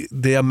of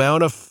the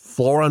amount of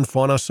flora and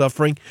fauna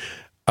suffering,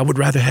 I would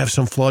rather have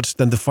some floods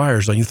than the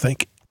fires, don't you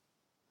think?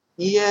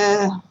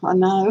 Yeah, I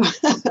know.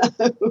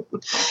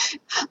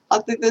 I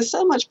think there's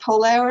so much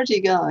polarity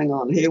going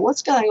on here.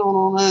 What's going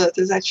on Earth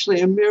is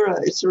actually a mirror.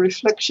 It's a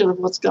reflection of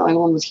what's going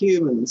on with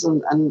humans.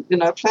 And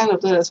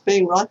planet Earth,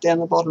 being right down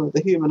the bottom of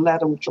the human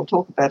ladder, which we'll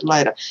talk about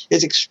later,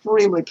 is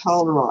extremely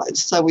polarized.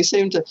 So we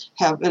seem to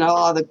have,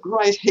 either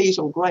great heat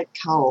or great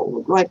cold,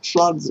 or great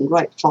floods and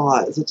great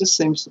fires. It just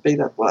seems to be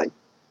that way.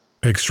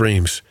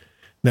 Extremes.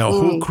 Now,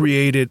 who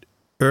created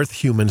Earth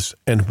humans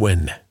and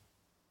when?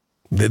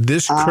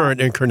 This current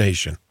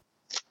incarnation.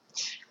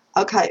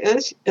 Okay,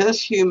 Earth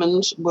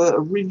humans were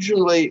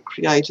originally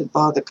created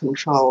by the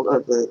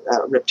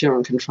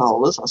reptilian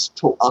controllers.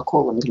 I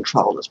call them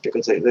controllers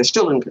because they're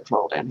still in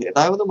control down here.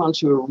 They were the ones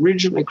who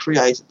originally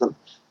created them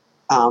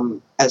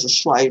as a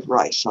slave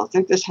race. So I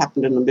think this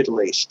happened in the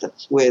Middle East.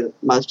 That's where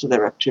most of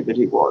their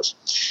activity was.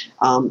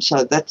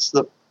 So that's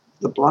the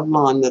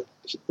bloodline that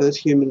Earth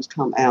humans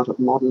come out of,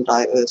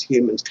 modern-day Earth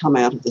humans come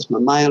out of this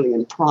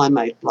mammalian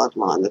primate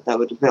bloodline that they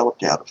were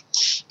developed out of.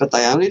 But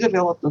they only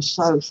developed them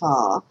so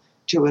far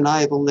to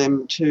enable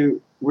them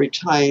to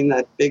retain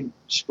that big,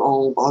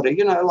 strong body.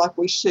 You know, like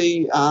we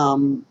see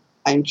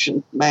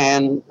ancient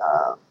man,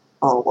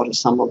 what are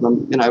some of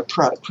them? You know,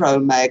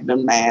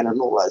 Cro-Magnon man and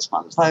all those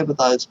ones. They were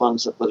those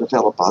ones that were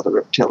developed by the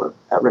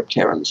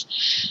reptarians,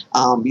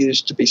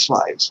 used to be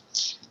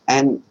slaves.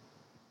 And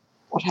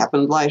what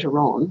happened later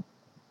on,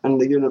 and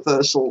the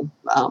universal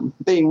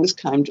beings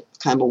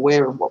became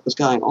aware of what was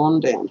going on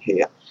down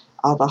here.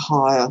 Other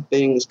higher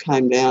beings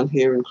came down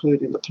here,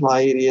 including the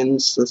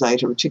Pleiadians, the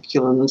Zeta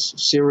Reticulans,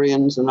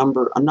 Syrians. A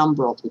number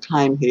of them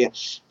came here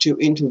to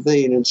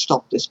intervene and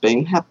stop this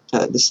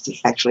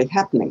this actually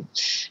happening.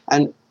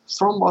 And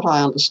from what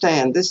I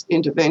understand, this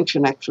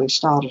intervention actually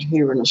started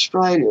here in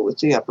Australia with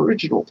the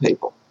Aboriginal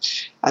people,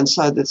 and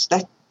so that's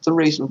the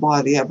reason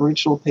why the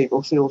Aboriginal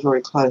people feel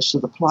very close to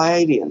the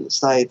Pleiadians.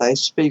 They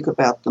speak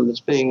about them as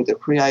being the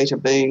creator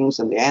beings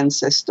and the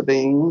ancestor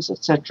beings,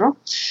 etc.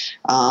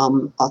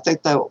 I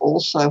think they were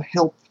also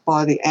helped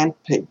by the ant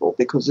people,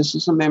 because this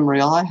is a memory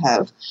I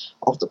have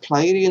of the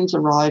Pleiadians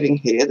arriving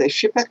here. Their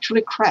ship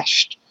actually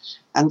crashed,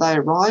 and they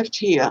arrived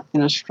here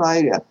in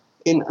Australia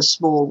in a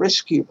small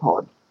rescue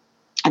pod.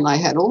 And they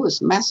had all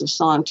this massive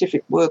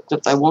scientific work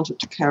that they wanted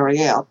to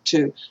carry out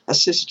to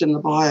assist in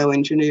the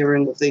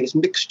bioengineering of these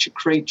mixture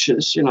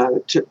creatures, you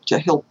know, to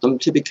help them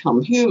to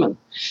become human.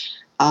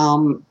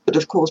 But,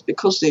 of course,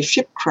 because their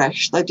ship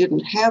crashed, they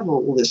didn't have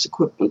all this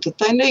equipment that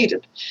they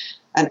needed.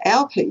 And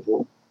our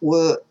people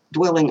were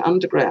dwelling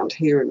underground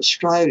here in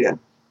Australia,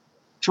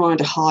 trying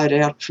to hide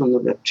out from the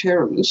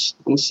reptarians.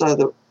 And so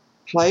the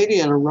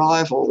Pleiadian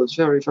arrival was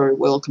very, very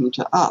welcome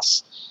to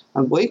us.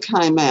 And we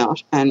came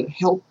out and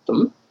helped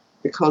them,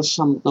 because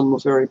some of them were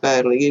very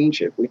badly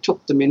injured. We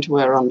took them into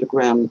our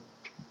underground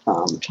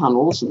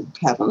tunnels and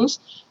caverns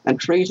and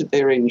treated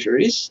their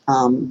injuries.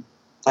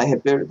 They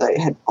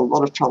had a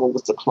lot of trouble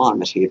with the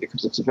climate here,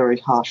 because it's a very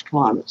harsh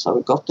climate. So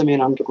we got them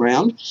in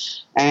underground,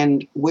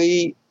 and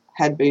we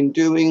had been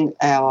doing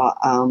our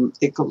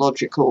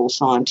ecological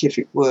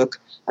scientific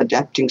work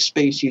adapting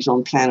species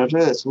on planet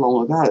Earth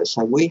long ago.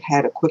 So we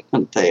had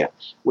equipment there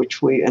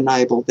which we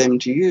enabled them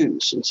to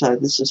use. And so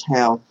this is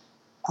how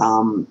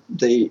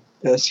the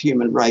Earth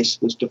human race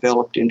was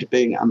developed into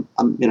being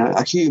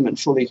a human,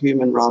 fully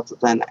human, rather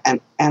than an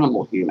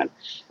animal human.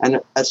 And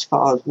as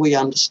far as we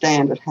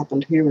understand, it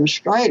happened here in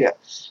Australia.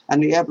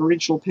 And the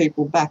Aboriginal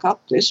people back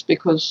up this,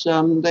 because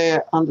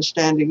their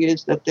understanding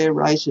is that their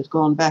race has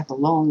gone back a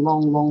long,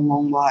 long, long,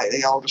 long way,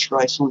 the oldest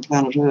race on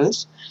planet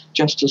Earth,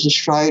 just as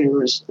Australia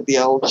is the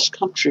oldest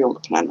country on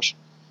the planet.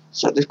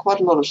 So there's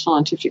quite a lot of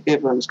scientific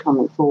evidence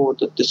coming forward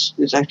that this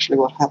is actually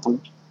what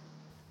happened.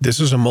 This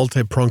is a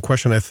multi-pronged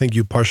question. I think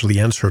you partially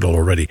answered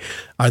already.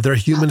 Are there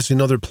humans in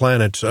other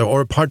planets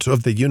or parts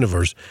of the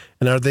universe?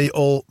 And are they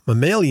all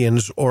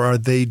mammalians, or are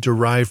they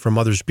derived from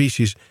other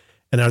species?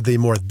 And are they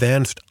more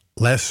advanced,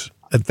 less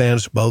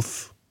advanced,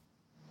 both?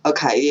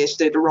 Okay, yes,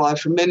 they're derived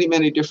from many,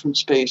 many different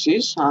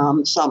species.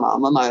 Some are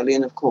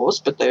mammalian, of course,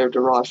 but they are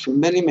derived from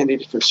many, many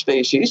different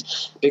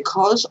species.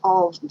 Because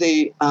of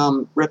the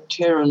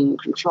reptarian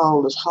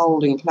controllers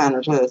holding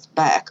planet Earth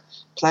back,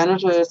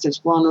 planet Earth is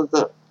one of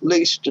the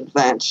least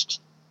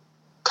advanced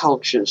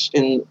cultures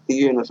in the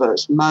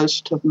universe.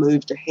 Most have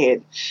moved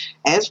ahead.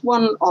 As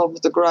one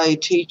of the Grey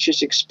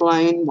teachers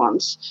explained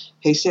once,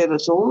 he said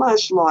it's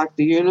almost like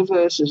the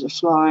universe is a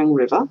flowing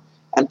river,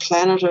 and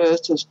planet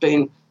Earth has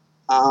been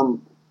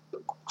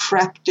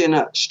trapped in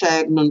a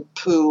stagnant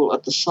pool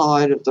at the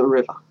side of the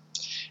river.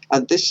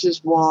 And this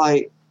is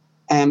why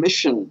our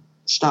mission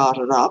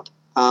started up,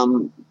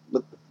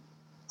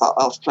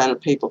 of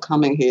planet people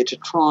coming here to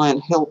try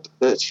and help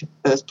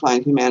Earth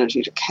plane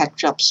humanity to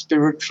catch up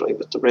spiritually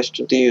with the rest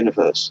of the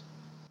universe.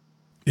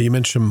 You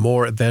mentioned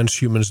more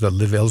advanced humans that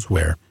live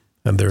elsewhere,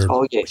 and they're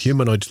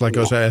humanoids like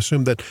us. I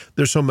assume that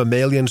there's some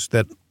mammalians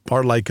that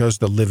are like us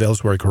that live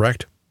elsewhere,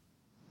 correct?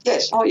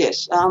 Yes,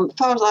 yes. As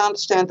far as I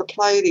understand, the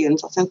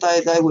Pleiadians, I think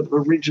they would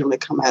have originally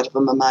come out of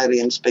a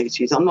mammalian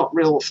species. I'm not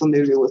real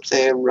familiar with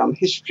their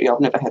history. I've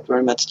never had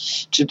very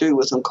much to do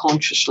with them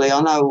consciously.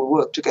 I know we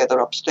work together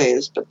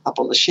upstairs, but up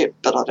on the ship,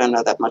 but I don't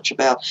know that much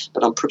about.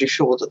 But I'm pretty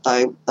sure that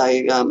they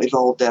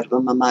evolved out of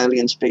a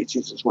mammalian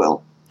species as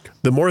well.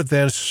 The more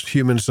advanced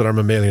humans that are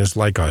mammalians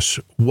like us,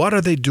 what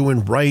are they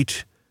doing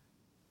right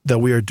that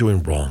we are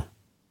doing wrong?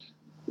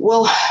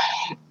 Well,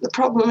 the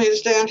problem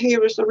is down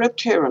here is the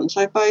reptarians.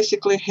 They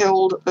basically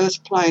held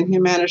Earth plane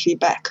humanity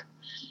back.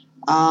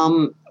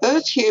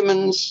 Earth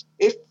humans,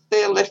 if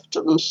they're left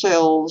to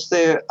themselves,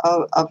 they're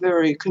a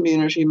very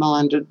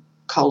community-minded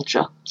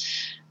culture.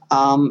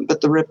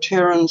 But the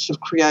reptarians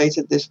have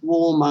created this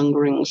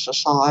warmongering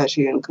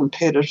society and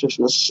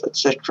competitiveness,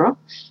 etc.,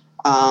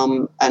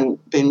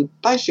 and been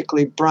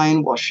basically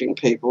brainwashing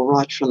people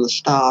right from the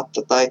start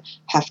that they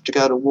have to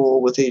go to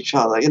war with each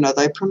other. You know,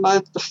 they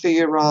promote the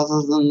fear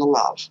rather than the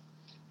love.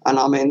 And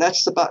I mean,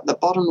 that's the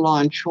bottom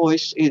line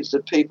choice is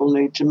that people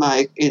need to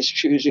make is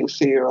choosing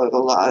fear over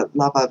love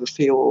over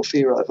fear, or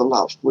fear over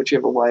love,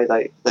 whichever way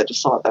they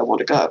decide they want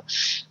to go.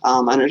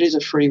 And it is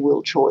a free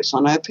will choice. I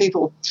know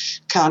people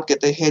can't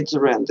get their heads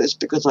around this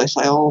because they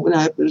say, oh,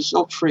 no, but it's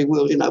not free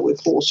will, we're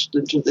forced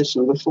into this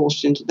and we're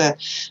forced into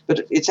that.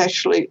 But it's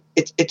actually,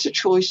 it's a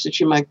choice that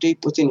you make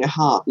deep within your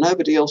heart.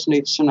 Nobody else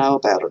needs to know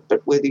about it.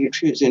 But whether you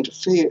choose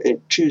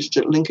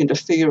to link into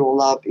fear or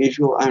love is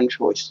your own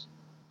choice.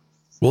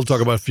 We'll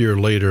talk about fear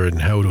later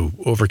and how to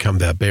overcome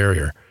that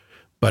barrier,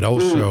 but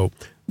also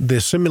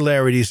the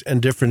similarities and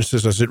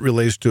differences as it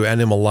relates to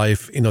animal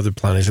life in other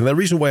planets. And the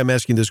reason why I'm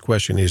asking this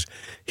question is,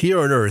 here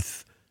on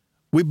Earth,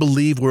 we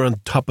believe we're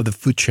on top of the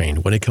food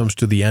chain when it comes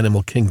to the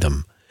animal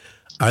kingdom.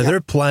 Are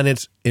there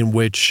planets in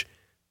which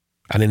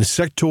an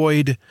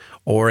insectoid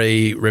or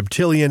a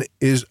reptilian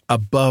is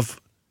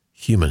above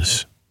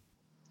humans?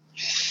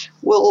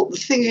 Well, the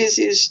thing is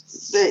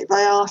they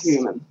are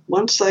human.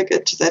 Once they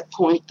get to that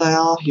point, they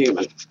are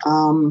human.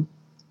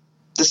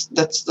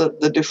 That's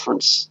the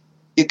difference.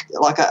 You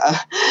look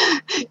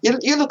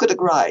at a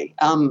grey.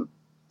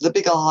 The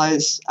big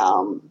eyes.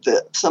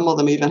 Some of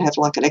them even have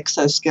like an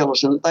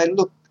exoskeleton. They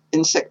look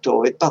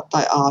insectoid, but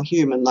they are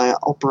human. They are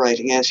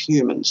operating as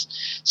humans.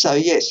 So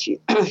yes,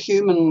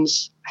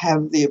 humans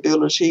have the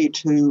ability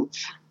to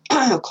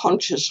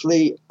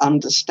consciously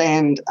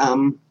understand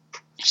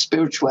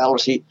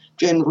spirituality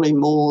generally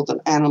more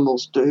than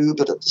animals do,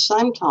 but at the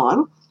same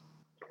time,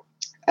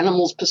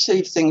 animals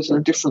perceive things in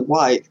a different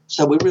way,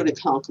 so we really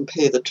can't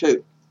compare the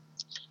two.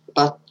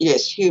 But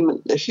yes,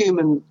 the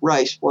human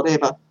race,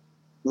 whatever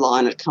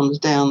line it comes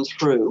down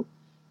through,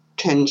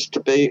 tends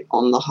to be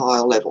on the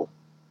higher level.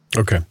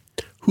 Okay.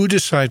 Who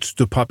decides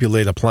to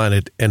populate a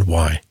planet and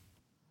why?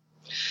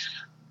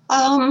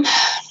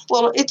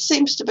 Well, it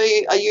seems to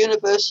be a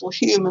universal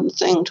human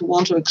thing to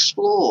want to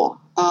explore.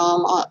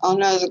 I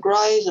know the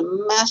Greys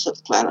are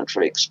massive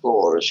planetary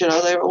explorers.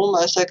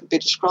 They could be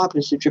described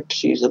as the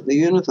gypsies of the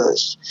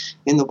universe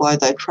in the way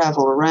they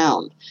travel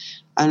around.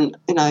 And,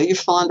 you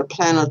find a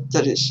planet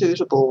that is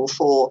suitable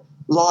for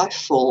life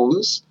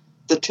forms,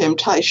 the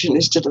temptation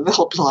is to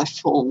develop life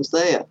forms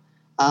there.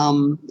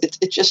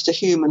 It's just a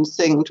human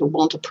thing to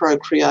want to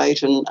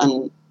procreate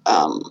and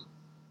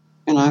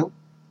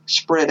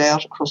spread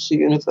out across the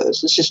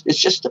universe.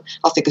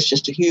 I think it's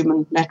just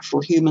a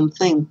natural human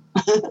thing.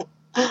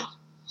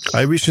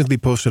 I recently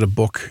posted a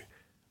book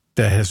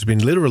that has been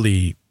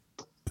literally,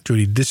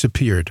 Judy,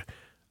 disappeared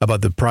about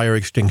the prior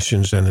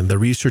extinctions, and the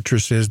researcher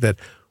says that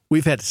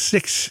we've had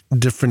 6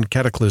 different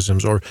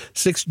cataclysms or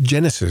 6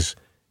 Genesis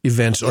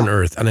events on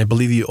Earth, and I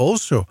believe you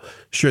also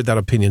shared that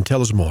opinion.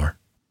 Tell us more.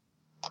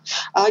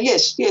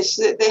 Yes,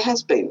 there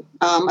has been.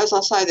 As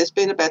I say, there's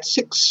been about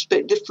 6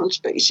 different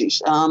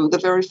species. The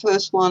very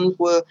first ones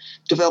were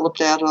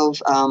developed out of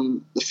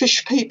the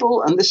fish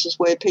people, and this is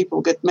where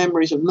people get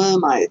memories of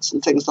mermaids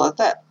and things like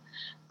that.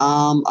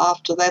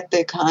 After that,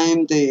 there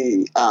came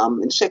the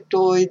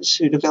insectoids,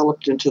 who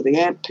developed into the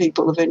ant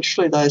people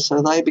eventually.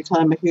 They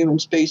became a human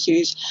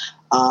species.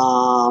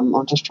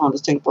 I'm just trying to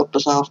think what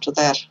was after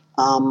that.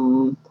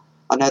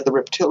 I know the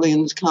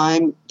reptilians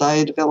came.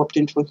 They developed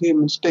into a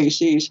human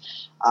species.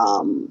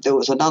 There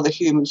was another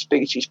human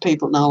species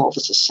people know of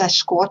as a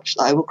Sasquatch.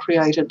 They were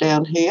created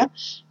down here,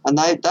 and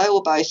they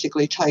were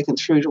basically taken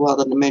through to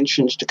other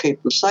dimensions to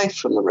keep them safe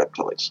from the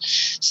reptiles.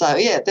 So,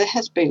 yeah, there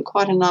has been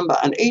quite a number,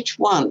 and each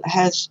one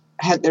has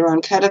had their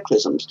own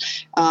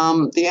cataclysms.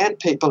 The ant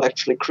people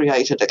actually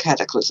created a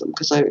cataclysm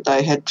because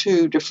they had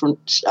 2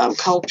 different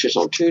cultures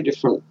on 2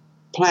 different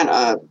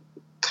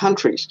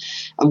countries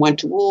and went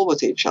to war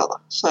with each other.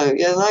 So,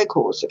 yeah, they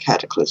caused a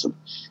cataclysm.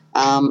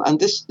 And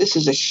this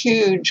is a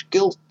huge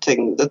guilt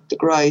thing that the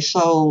grey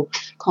soul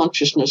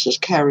consciousness has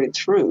carried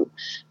through,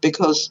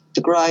 because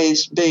the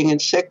greys, being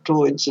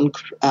insectoids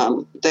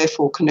and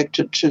therefore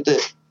connected to the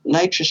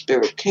nature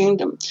spirit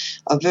kingdom,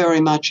 are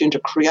very much into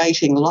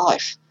creating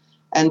life,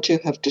 and to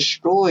have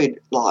destroyed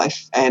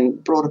life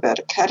and brought about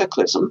a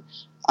cataclysm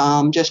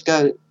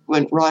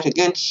went right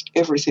against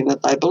everything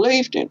that they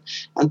believed in.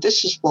 And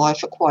this is why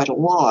for quite a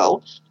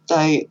while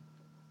they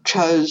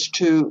chose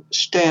to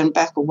stand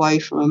back away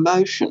from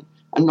emotion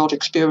and not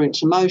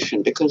experience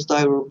emotion, because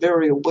they were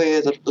very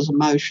aware that it was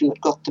emotion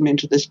that got them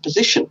into this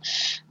position.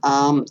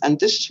 And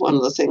this is one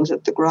of the things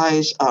that the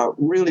Greys are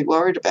really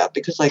worried about,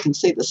 because they can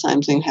see the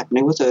same thing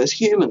happening with Earth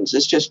humans.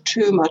 There's just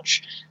too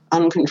much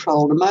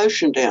uncontrolled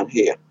emotion down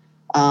here,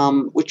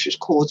 which is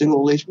causing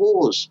all these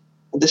wars.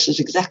 And this is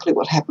exactly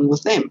what happened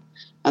with them.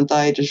 And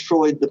they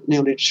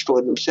nearly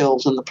destroyed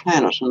themselves and the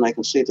planet, and they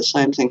can see the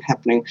same thing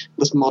happening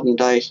with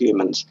modern-day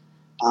humans,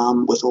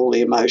 with all the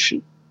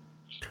emotion.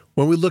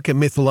 When we look at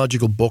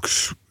mythological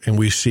books and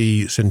we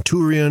see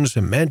centurions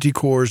and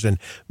manticores and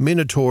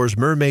minotaurs,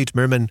 mermaids,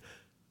 mermen,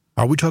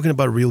 are we talking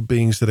about real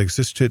beings that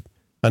existed?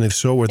 And if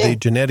so, were they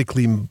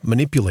genetically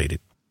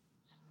manipulated?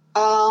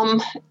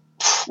 Well,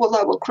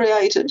 they were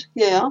created,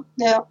 yeah.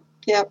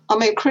 I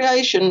mean,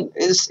 creation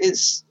is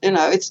it's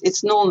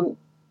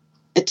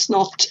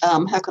not,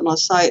 how can I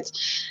say it?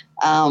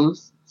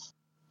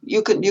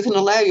 you can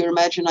allow your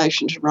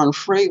imagination to run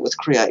free with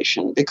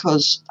creation,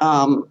 because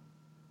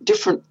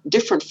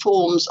different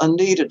forms are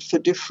needed for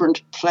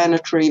different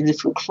planetary,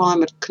 different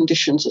climate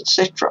conditions,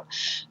 etc.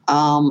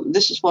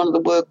 This is part of the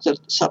work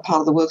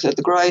that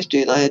the Greys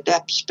do. They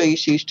adapt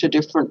species to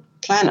different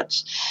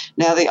planets.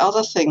 Now, the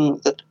other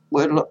thing that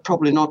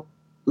probably not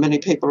many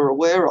people are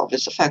aware of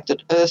is the fact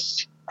that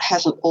Earth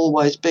hasn't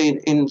always been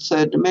in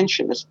third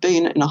dimension. It's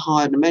been in a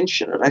higher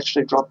dimension. It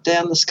actually dropped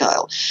down the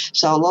scale.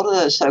 So a lot of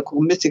those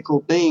so-called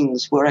mythical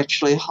beings were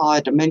actually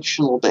higher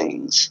dimensional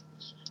beings.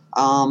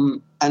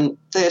 And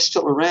they're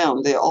still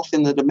around. They're off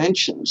in the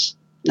dimensions,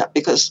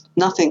 because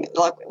nothing,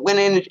 like when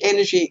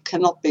energy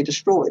cannot be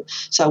destroyed.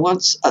 So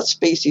once a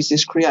species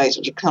is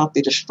created, it can't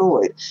be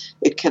destroyed.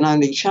 It can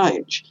only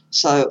change.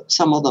 So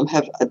some of them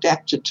have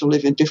adapted to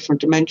live in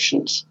different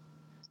dimensions.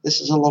 This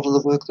is a lot of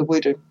the work that we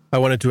do. I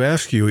wanted to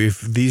ask you,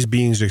 if these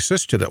beings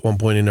existed at one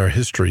point in our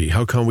history,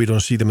 how come we don't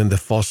see them in the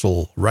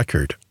fossil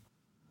record?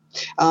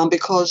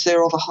 Because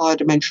they're of a higher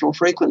dimensional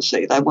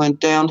frequency. They weren't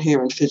down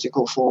here in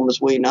physical form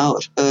as we know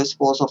it. Earth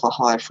was of a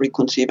higher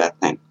frequency back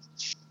then.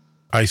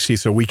 I see.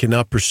 So we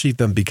cannot perceive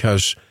them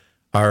because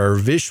our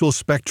visual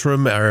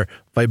spectrum, our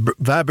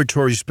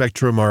vibratory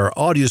spectrum, our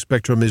audio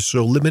spectrum is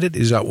so limited.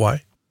 Is that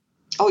why?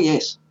 Oh,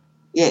 yes.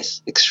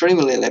 Yes,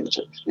 extremely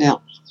limited. Yeah.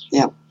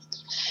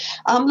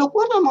 Look,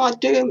 what I might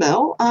do,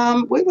 Mel,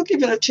 we were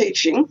given a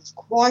teaching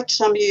quite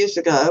some years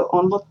ago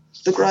on what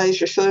the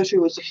Greys refer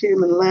to as the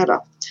human ladder.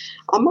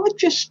 I might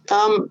just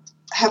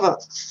have a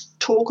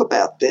talk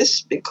about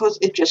this, because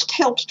it just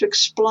helps to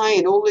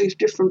explain all these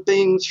different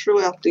beings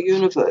throughout the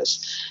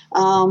universe.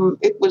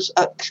 It was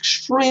an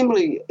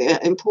extremely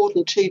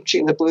important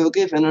teaching that we were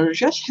given, and it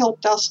just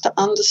helped us to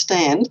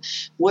understand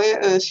where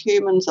Earth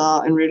humans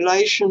are in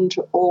relation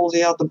to all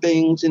the other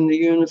beings in the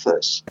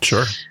universe.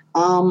 Sure.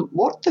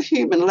 What the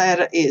human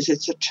ladder is,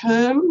 it's a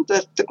term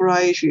that the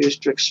Greys use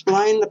to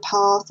explain the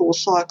path or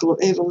cycle of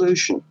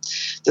evolution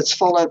that's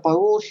followed by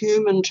all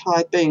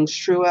human-type beings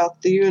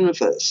throughout the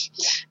universe.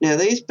 Now,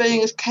 these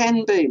beings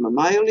can be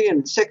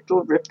mammalian,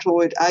 insectoid,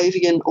 reptoid,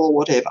 avian, or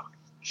whatever.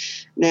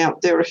 Now,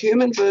 there are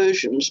human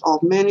versions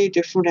of many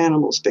different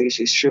animal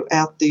species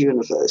throughout the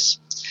universe.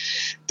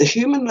 The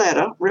human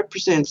ladder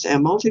represents our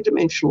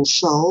multidimensional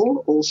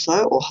soul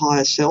also, or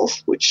higher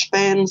self, which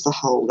spans the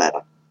whole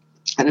ladder.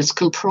 And it's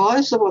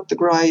comprised of what the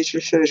Greys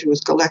refer to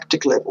as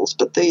galactic levels,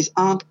 but these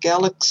aren't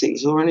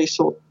galaxies or any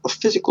sort of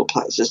physical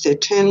places. They're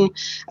 10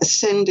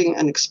 ascending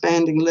and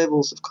expanding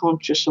levels of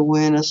conscious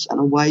awareness and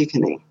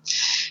awakening.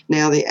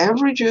 Now, the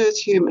average Earth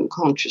human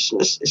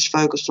consciousness is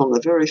focused on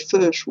the very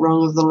first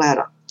rung of the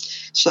ladder,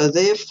 so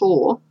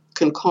therefore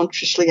can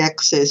consciously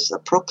access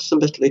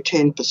approximately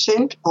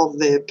 10% of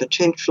their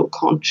potential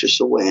conscious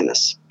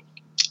awareness.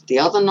 The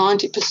other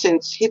 90%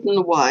 is hidden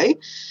away,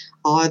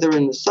 either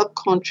in the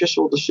subconscious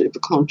or the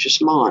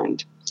superconscious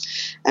mind.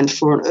 And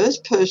for an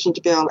Earth person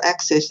to be able to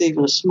access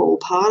even a small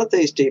part of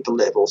these deeper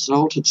levels, an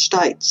altered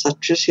state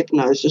such as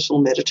hypnosis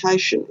or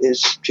meditation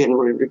is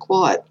generally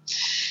required.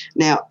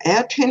 Now,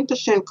 our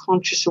 10%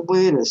 conscious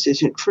awareness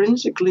is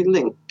intrinsically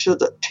linked to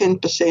the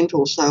 10%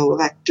 or so of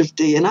active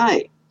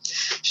DNA.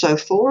 So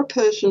for a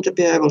person to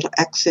be able to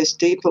access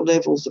deeper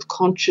levels of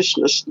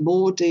consciousness,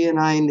 more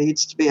DNA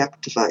needs to be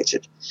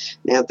activated.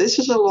 Now, this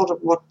is a lot of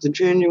what the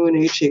genuine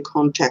ET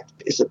contact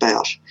is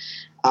about.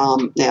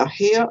 Now,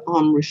 here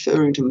I'm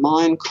referring to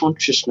mind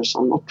consciousness.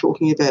 I'm not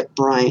talking about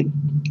brain.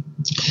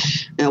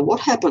 Now, what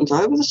happens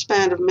over the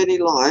span of many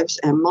lives,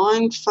 our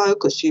mind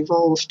focus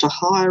evolves to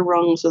higher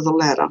rungs of the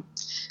ladder,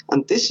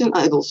 and this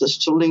enables us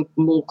to link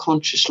more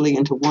consciously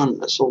into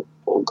oneness or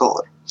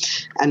God.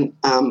 And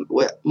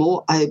we're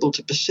more able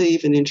to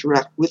perceive and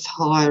interact with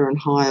higher and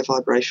higher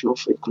vibrational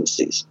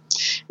frequencies.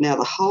 Now,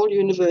 the whole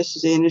universe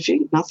is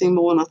energy, nothing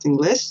more, nothing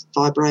less,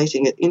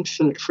 vibrating at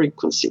infinite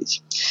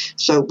frequencies.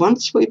 So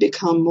once we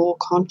become more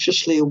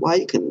consciously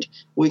awakened,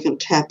 we can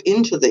tap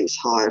into these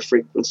higher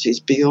frequencies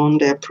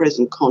beyond our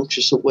present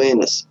conscious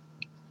awareness.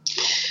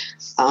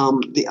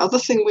 The other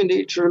thing we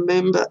need to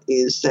remember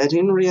is that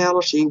in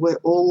reality we're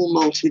all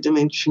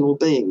multidimensional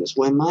beings.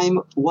 We're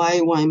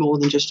way more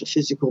than just a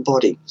physical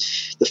body.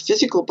 The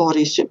physical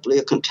body is simply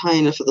a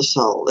container for the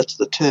soul. That's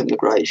the term the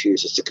Greys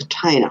use. It's a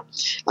container,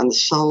 and the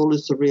soul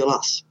is the real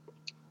us.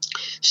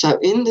 So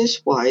in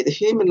this way, the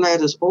human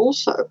ladder is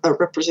also a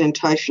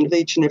representation of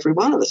each and every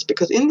one of us,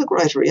 because in the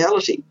greater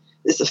reality,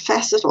 there's a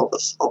facet of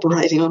us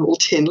operating on all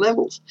 10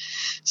 levels.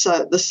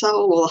 So the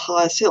soul or the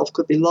higher self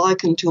could be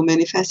likened to a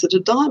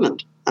many-faceted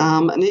diamond,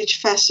 and each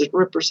facet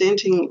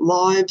representing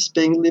lives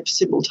being lived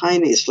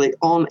simultaneously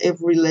on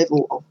every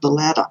level of the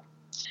ladder.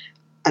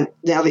 And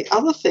now the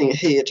other thing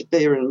here to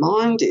bear in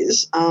mind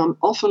is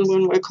often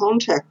when we're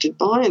contacted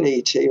by an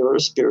ET or a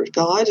spirit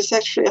guide, it's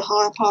actually a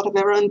higher part of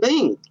our own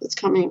being that's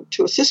coming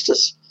to assist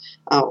us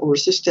or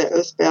assist our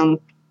earthbound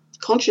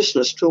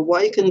consciousness to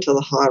awaken to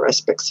the higher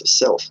aspects of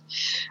self.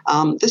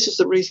 This is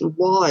the reason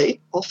why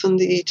often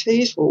the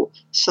ETs will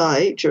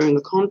say during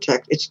the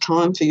contact, it's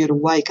time for you to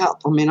wake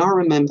up. I mean, I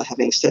remember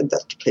having said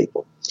that to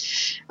people.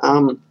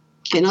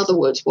 In other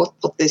words, what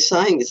they're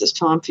saying is it's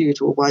time for you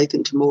to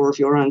awaken to more of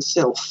your own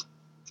self.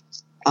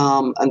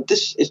 And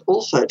this is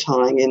also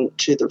tying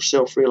into the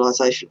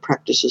self-realization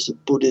practices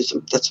of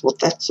Buddhism. That's what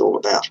that's all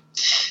about.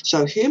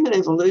 So human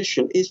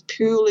evolution is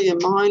purely a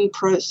mind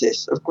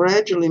process of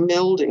gradually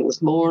melding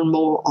with more and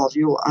more of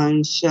your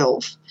own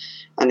self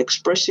and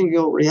expressing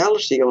your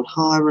reality on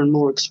higher and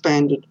more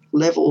expanded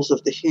levels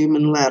of the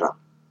human ladder.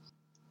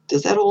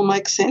 Does that all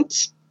make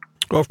sense?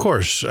 Well, of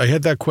course. I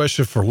had that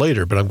question for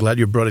later, but I'm glad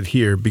you brought it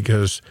here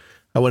because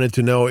I wanted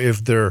to know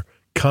if their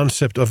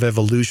concept of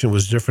evolution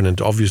was different,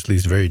 and obviously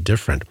it's very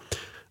different.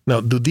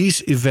 Now, do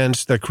these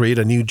events that create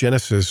a new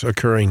genesis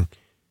occurring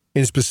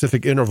in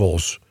specific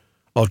intervals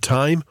of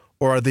time,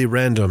 or are they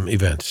random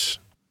events?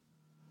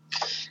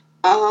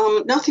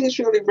 Nothing's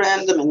really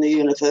random in the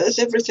universe.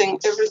 Everything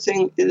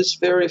is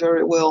very,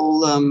 very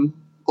well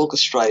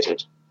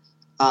orchestrated.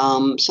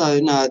 So,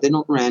 no, they're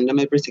not random.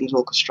 Everything's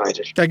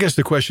orchestrated. I guess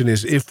the question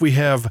is, if we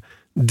have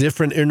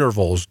different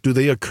intervals, do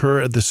they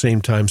occur at the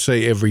same time,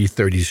 say every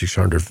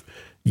 3,600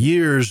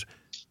 years?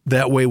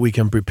 That way we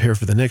can prepare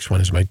for the next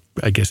one.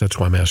 I guess that's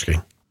why I'm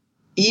asking.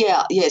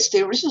 Yes,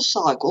 there is a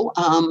cycle.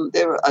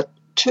 There are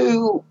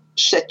two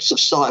sets of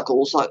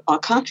cycles. I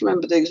can't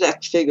remember the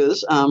exact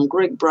figures.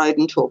 Greg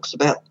Braden talks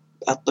about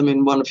them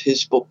in one of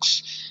his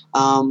books.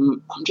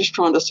 I'm just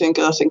trying to think.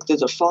 I think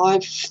there's a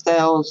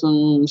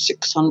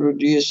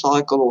 5,600-year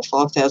cycle or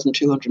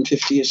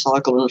 5,250-year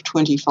cycle and a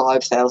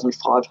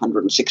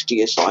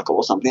 25,560-year cycle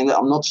or something.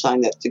 I'm not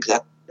saying that's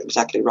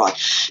exactly right.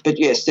 But,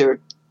 yes, there are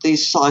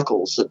these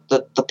cycles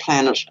that the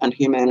planet and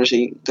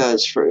humanity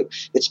goes through.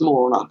 It's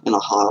more on a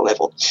higher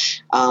level.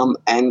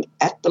 And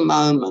at the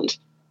moment,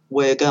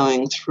 we're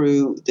going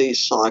through these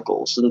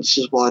cycles, and this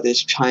is why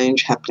there's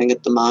change happening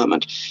at the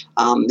moment.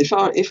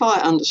 If I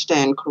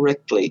understand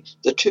correctly,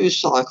 the two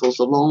cycles,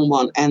 the long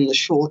one and the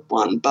short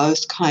one,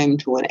 both came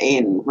to an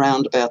end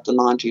round about the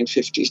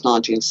 1950s,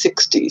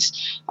 1960s.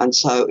 And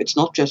so it's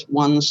not just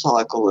one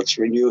cycle that's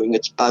renewing,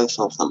 it's both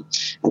of them.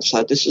 And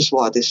so this is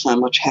why there's so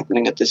much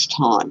happening at this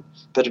time.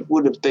 But it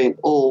would have been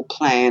all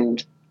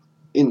planned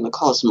in the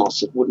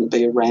cosmos. It wouldn't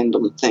be a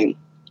random thing.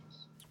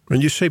 When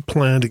you say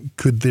planned,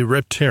 could the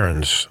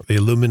Reptarians, the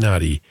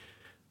Illuminati,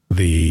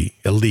 the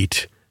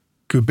elite,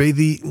 and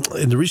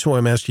the reason why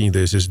I'm asking you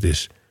this is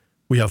this.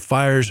 We have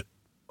fires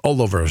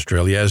all over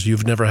Australia as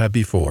you've never had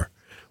before.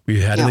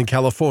 We had it in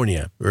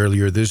California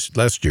earlier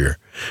last year.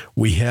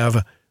 We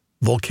have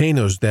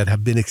volcanoes that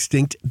have been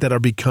extinct that are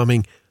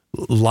becoming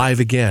live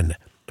again.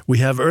 We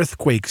have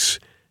earthquakes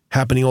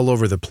happening all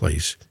over the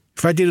place.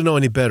 If I didn't know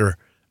any better,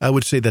 I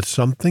would say that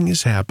something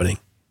is happening.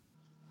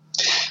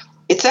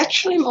 It's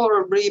actually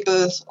more a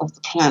rebirth of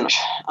the planet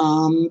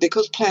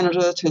because planet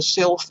Earth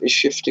herself is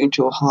shifting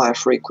to a higher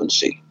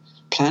frequency.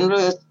 Planet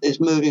Earth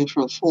is moving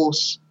from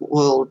fourth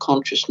world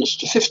consciousness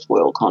to fifth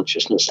world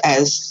consciousness,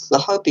 as the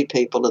Hopi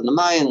people and the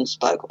Mayans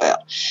spoke about.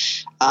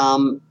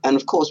 And,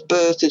 of course,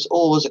 birth is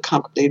always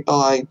accompanied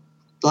by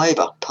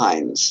labour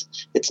pains.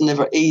 It's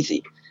never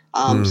easy.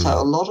 So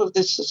a lot of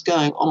this that's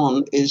going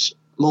on is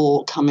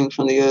more coming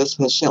from the Earth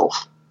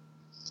herself.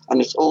 And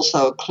it's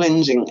also a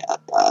cleansing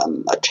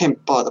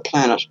attempt by the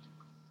planet.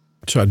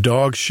 So a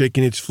dog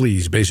shaking its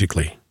fleas,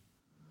 basically.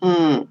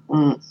 Yeah.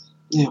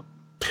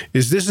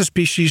 Is this a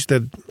species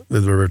the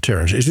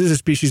Reptarians, is this a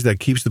species that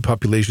keeps the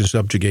population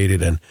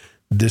subjugated and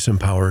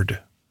disempowered?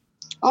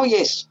 Oh,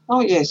 yes.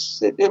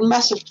 They're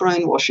massive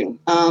brainwashing,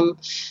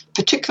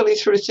 particularly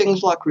through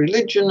things like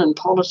religion and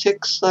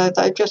politics.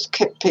 They've just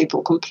kept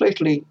people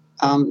completely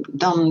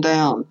dumbed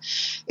down.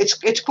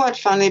 It's quite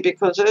funny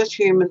because Earth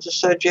humans are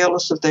so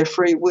jealous of their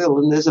free will,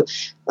 and there's a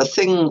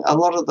thing, a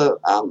lot of the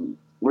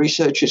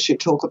researchers who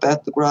talk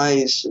about the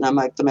greys,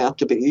 make them out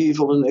to be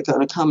evil, and they're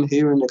going to come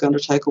here and they're going to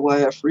take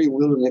away our free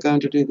will and they're going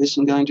to do this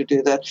and going to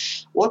do that.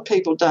 What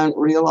people don't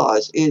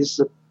realise is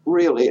that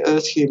really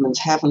Earth humans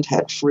haven't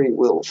had free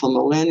will for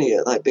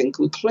millennia. They've been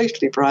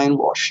completely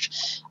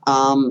brainwashed.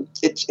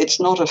 It's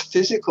not a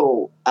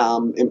physical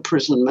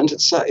imprisonment.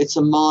 It's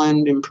a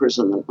mind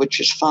imprisonment, which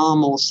is far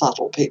more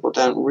subtle. People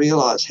don't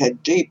realise how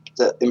deep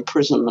the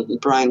imprisonment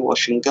and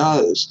brainwashing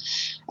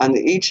goes. And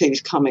the ETs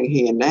coming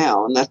here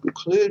now, and that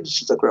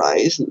includes the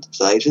Greys and the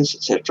Zetas,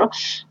 etc.,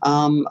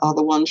 are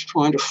the ones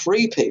trying to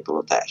free people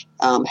of that.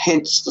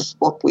 Hence,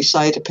 what we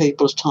say to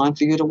people is time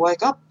for you to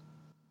wake up.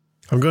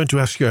 I'm going to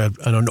ask you an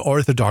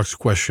unorthodox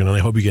question, and I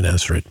hope you can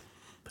answer it.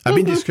 I've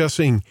been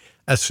discussing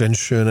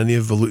ascension and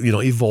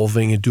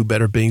evolving into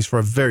better beings for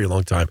a very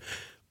long time.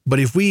 But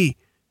if we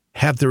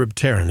have the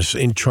Reptarians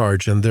in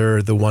charge, and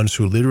they're the ones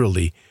who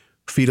literally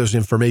feed us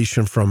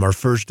information from our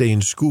first day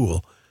in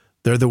school,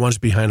 they're the ones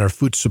behind our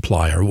food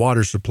supply, our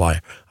water supply,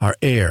 our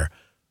air,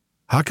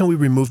 how can we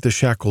remove the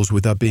shackles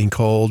without being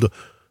called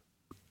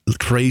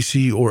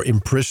crazy or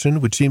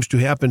imprisoned, which seems to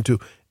happen to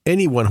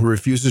anyone who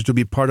refuses to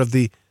be part of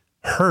the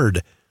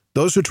herd?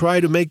 Those who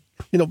try to to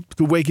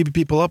wake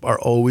people up are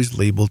always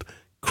labeled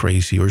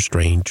crazy or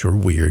strange or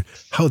weird.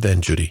 How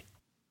then, Judy?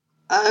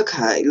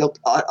 Okay, look,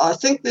 I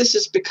think this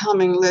is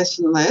becoming less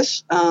and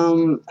less.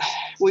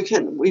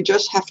 We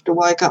just have to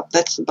wake up.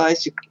 That's the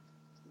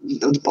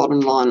the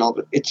bottom line of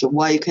it. It's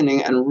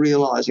awakening and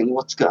realising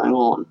what's going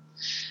on.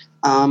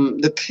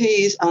 The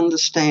key is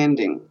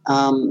understanding.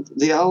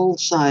 The old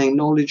saying,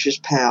 knowledge is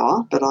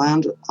power, but I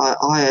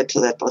add to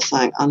that by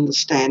saying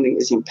understanding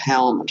is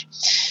empowerment.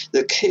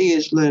 The key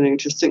is learning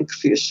to think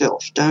for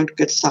yourself. Don't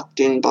get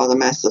sucked in by the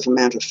massive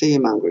amount of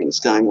fear-mongering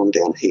that's going on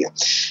down here.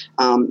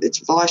 It's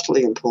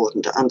vitally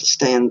important to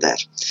understand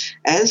that.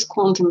 As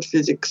quantum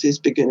physics is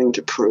beginning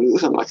to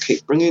prove, and I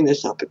keep bringing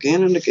this up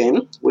again and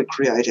again, we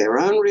create our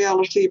own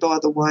reality by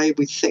the way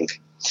we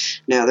think.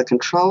 Now, the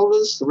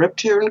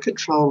reptilian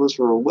controllers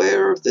were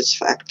aware of this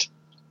fact,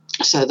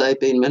 so they've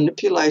been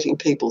manipulating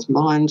people's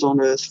minds on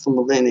Earth for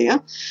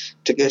millennia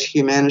to get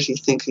humanity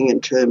thinking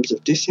in terms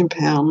of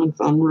disempowerment,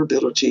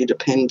 vulnerability,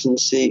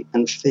 dependency,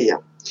 and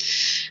fear.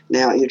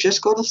 Now, you've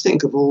just got to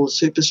think of all the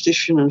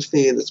superstition and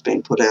fear that's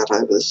been put out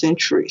over the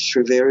centuries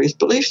through various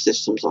belief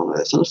systems on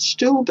Earth, and it's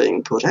still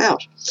being put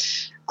out.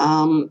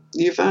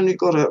 You've only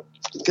got to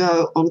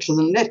go onto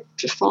the net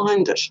to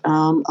find it.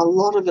 A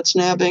lot of it's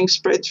now being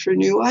spread through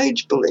New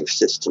Age belief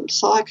systems,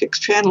 psychics,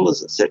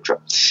 channelers,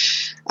 etc.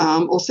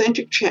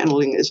 Authentic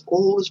channeling is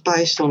always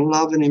based on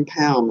love and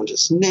empowerment.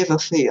 It's never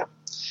fear.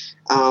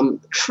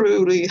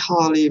 Truly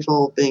highly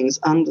evolved beings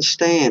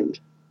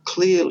understand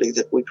clearly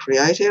that we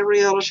create our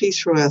reality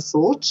through our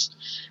thoughts,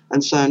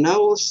 and so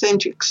no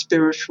authentic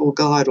spiritual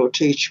guide or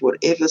teacher would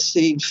ever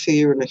seed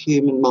fear in a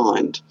human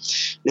mind.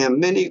 Now,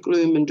 many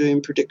gloom and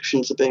doom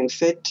predictions are being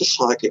fed to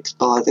psychics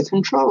by the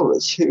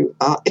controllers, who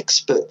are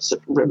experts at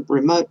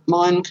remote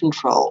mind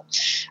control.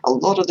 A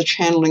lot of the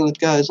channeling that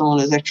goes on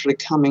is actually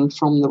coming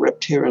from the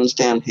reptilians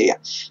down here.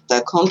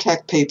 They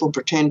contact people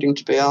pretending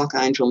to be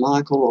Archangel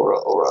Michael or a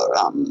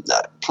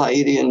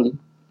Pleiadian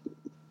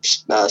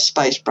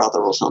space brother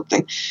or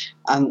something,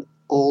 and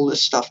all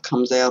this stuff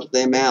comes out of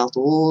their mouth.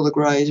 Oh, the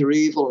greys are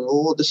evil, and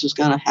oh, this is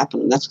going to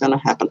happen, and that's going to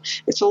happen.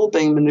 It's all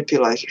being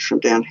manipulated from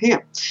down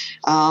here.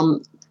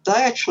 They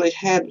actually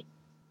had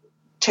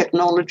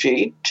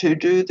technology to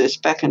do this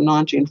back in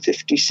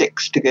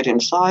 1956 to get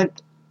inside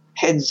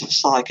heads of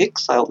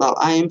psychics. They'll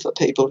aim for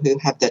people who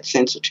have that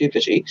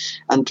sensitivity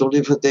and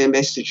deliver their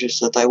messages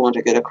that they want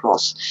to get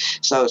across.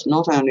 So it's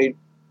not only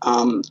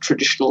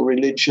traditional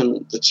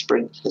religion that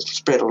has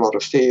spread a lot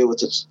of fear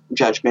with its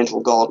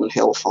judgmental God and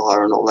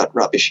hellfire and all that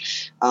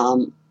rubbish.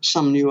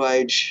 Some New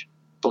Age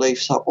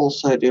beliefs are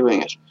also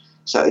doing it.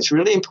 So it's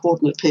really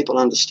important that people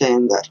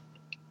understand that.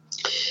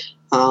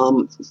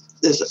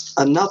 There's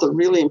another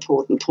really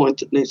important point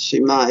that needs to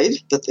be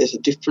made, that there's a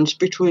difference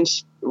between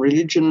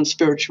religion and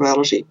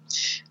spirituality.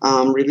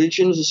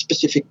 Religion is a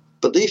specific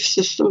belief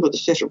system with a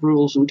set of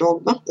rules and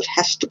dogma that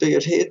has to be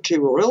adhered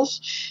to, or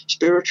else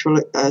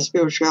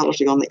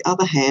spirituality, on the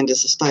other hand,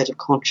 is a state of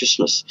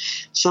consciousness.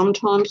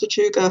 Sometimes the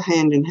two go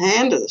hand in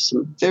hand. There's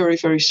some very,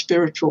 very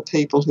spiritual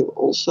people who are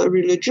also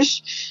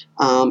religious,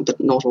 but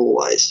not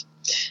always.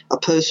 A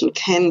person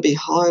can be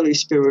highly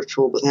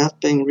spiritual without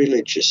being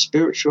religious.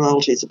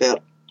 Spirituality is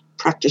about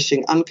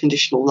practicing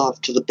unconditional love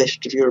to the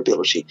best of your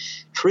ability,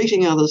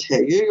 treating others how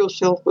you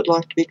yourself would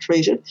like to be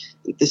treated.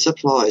 And this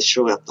applies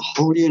throughout the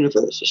whole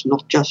universe. It's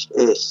not just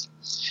Earth.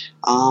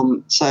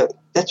 So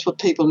that's what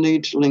people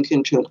need to link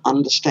into and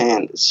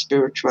understand. It's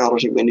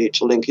spirituality we need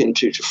to link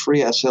into to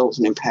free ourselves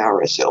and empower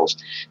ourselves.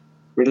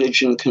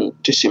 Religion can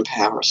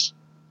disempower us.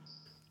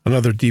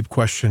 Another deep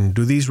question.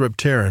 Do these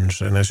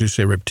reptarians, and as you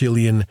say,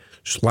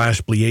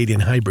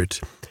 reptilian/Pleiadian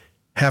hybrids,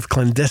 have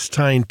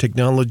clandestine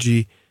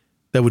technology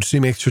that would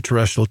seem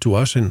extraterrestrial to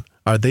us, and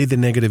are they the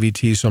negative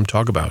ETs some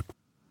talk about?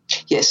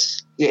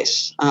 Yes.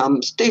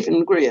 Dr.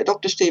 Stephen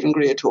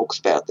Greer talks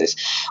about this.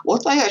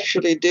 What they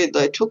actually did,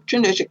 they took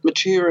genetic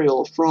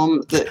material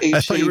from the ET bodies.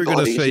 I thought you were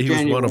going to say he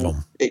was one of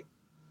them.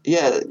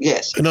 Yes.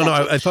 Exactly. No,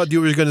 I thought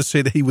you were going to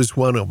say that he was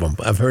one of them.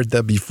 I've heard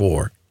that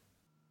before.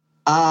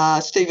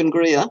 Stephen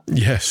Greer?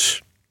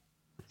 Yes.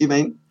 You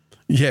mean?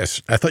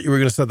 Yes. I thought you were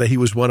going to say that he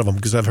was one of them,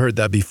 because I've heard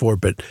that before,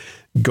 but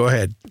go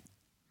ahead.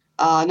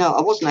 No,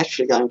 I wasn't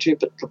actually going to,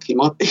 but look, he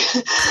might be.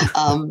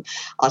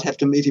 I'd have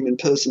to meet him in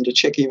person to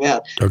check him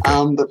out.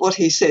 Okay. But what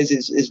he says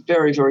is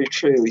very, very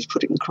true. He's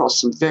putting across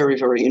some very,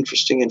 very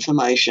interesting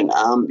information.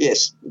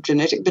 Yes,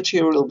 genetic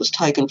material was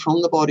taken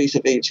from the bodies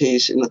of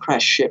ETs in the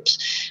crashed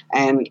ships,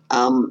 and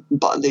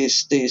by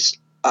these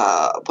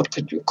what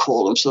could you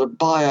call them, sort of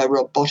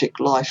bio-robotic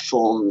life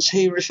forms.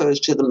 He refers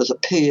to them as a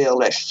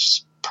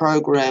PLFs,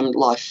 programmed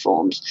life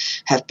forms,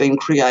 have been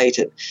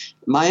created,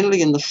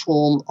 mainly in the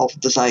form of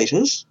the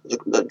Zetas,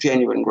 the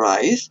genuine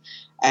greys,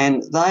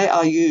 and they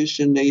are used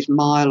in these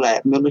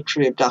MILAB,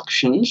 military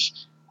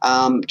abductions,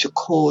 to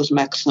cause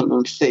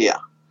maximum fear.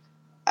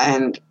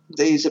 And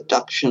these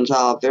abductions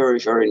are very,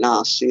 very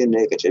nasty and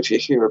negative. You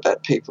hear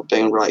about people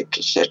being raped,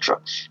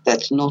 etc.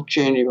 That's not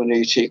genuine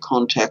ET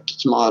contact,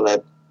 it's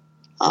MILAB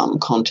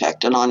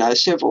contact. And I know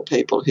several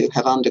people who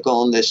have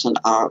undergone this and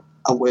are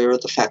aware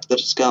of the fact that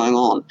it's going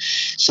on.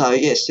 So,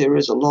 yes, there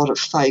is a lot of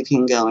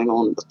faking going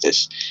on with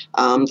this.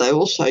 They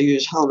also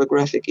use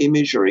holographic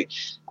imagery.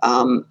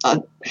 I'm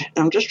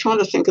just trying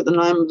to think of the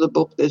name of the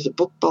book. There's a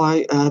book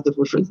that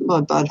was written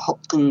by Bud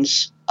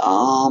Hopkins.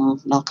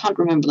 I can't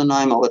remember the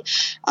name of it.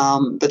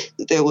 But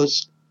there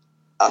was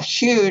a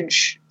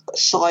huge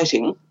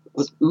sighting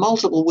with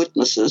multiple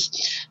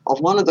witnesses of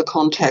one of the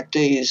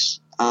contactees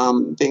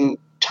being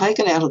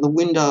taken out of the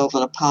window of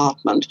an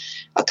apartment,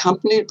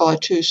 accompanied by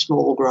two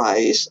small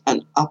greys,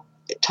 and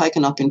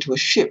taken up into a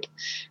ship.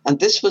 And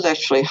this was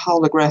actually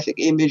holographic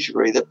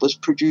imagery that was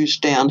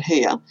produced down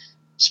here,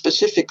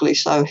 specifically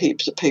so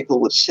heaps of people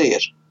would see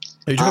it.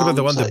 Are you talking about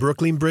the one, the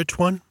Brooklyn Bridge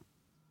one?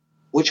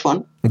 Which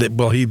one?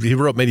 He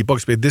wrote many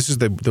books, but this is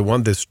the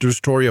one, the true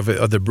story of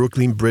the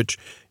Brooklyn Bridge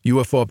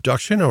UFO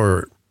abduction,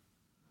 or?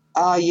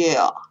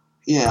 Yeah.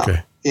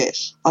 Okay.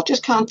 Yes. I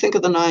just can't think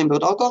of the name,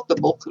 but I've got the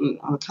book and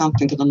I can't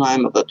think of the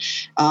name of it.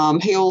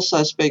 He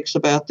also speaks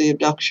about the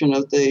abduction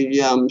of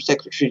the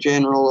Secretary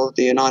General of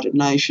the United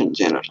Nations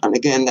in it, and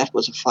again, that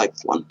was a fake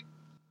one.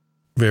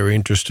 Very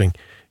interesting.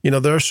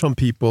 There are some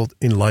people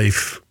in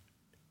life,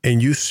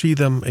 and you see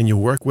them and you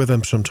work with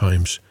them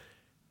sometimes,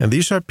 and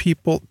these are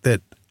people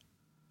that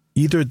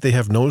either they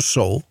have no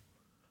soul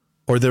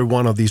or they're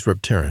one of these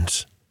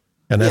reptarians.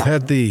 And I've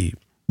had the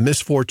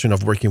misfortune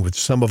of working with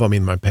some of them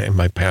in my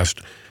past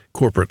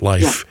corporate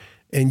life.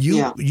 Yeah. And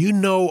you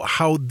know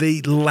how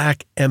they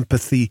lack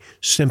empathy,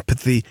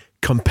 sympathy,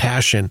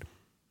 compassion,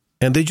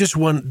 and they just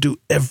want to do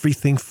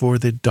everything for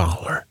the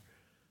dollar.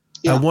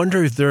 Yeah. I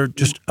wonder if they're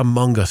just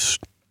among us.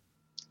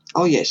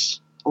 Oh, yes.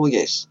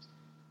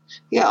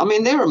 Yeah, I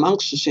mean, they're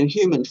amongst us in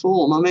human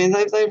form. I mean,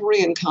 they've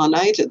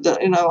reincarnated.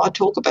 I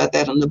talk about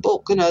that in the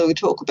book. We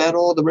talk about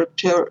all the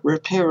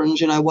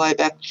reptarians, way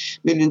back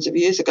millions of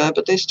years ago,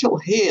 but they're still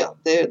here.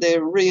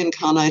 They're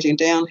reincarnating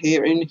down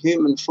here in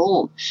human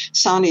form.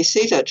 Sani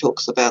Sita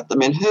talks about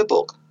them in her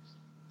book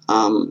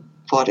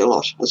quite a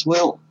lot as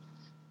well.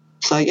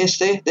 So, yes,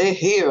 they're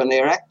here and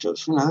they're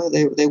active.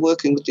 They're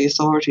working with the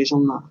authorities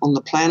on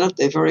the planet.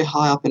 They're very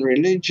high up in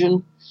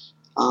religion.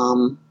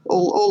 All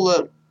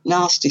the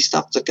nasty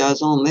stuff that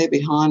goes on, they're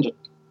behind it.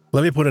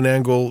 Let me put an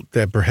angle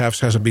that perhaps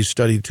hasn't been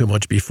studied too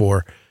much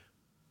before,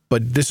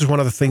 but this is one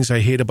of the things I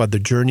hate about the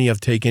journey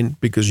I've taken,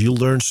 because you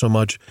learn so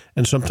much,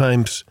 and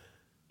sometimes,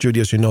 Judy,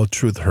 as you know,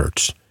 truth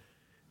hurts.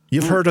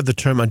 You've heard of the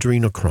term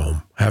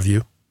adrenochrome, have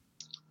you?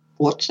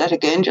 What's that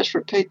again? Just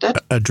repeat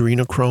that.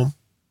 Adrenochrome?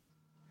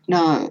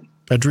 No.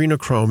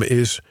 Adrenochrome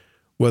is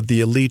what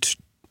the elites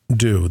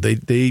do.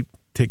 They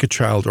take a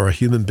child or a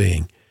human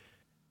being,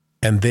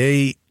 and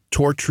they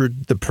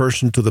tortured the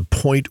person to the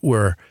point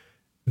where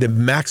the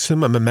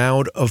maximum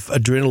amount of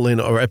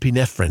adrenaline or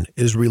epinephrine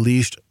is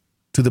released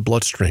to the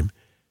bloodstream.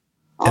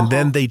 And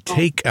then they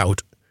take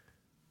out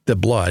the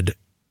blood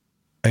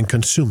and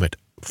consume it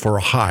for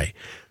a high.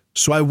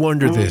 So I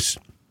wonder this,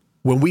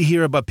 when we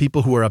hear about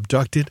people who are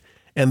abducted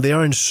and they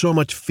are in so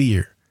much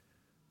fear,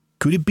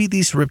 could it be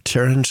these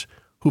reptarians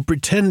who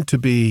pretend to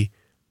be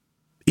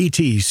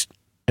ETs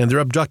and they're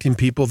abducting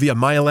people via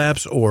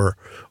MyLabs, or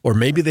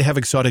maybe they have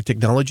exotic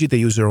technology, they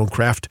use their own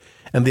craft,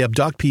 and they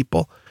abduct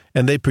people,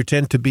 and they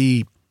pretend to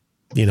be,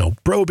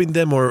 probing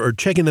them or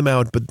checking them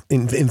out, but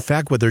in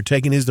fact what they're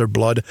taking is their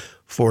blood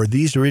for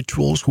these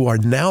rituals who are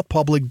now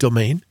public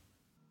domain?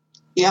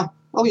 Yeah.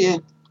 Oh, yeah.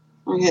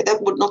 That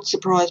would not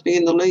surprise me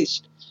in the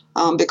least,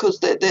 because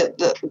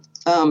the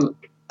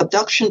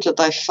abductions that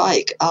they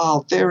fake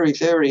are very,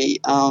 very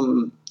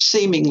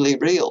seemingly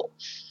real,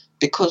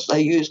 because they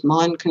use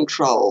mind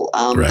control.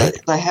 Right.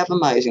 They have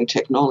amazing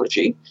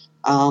technology.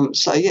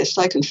 So, yes,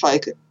 they can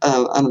fake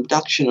an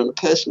abduction and a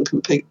person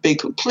can be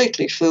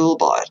completely fooled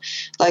by it.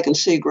 They can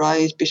see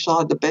greys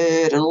beside the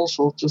bed and all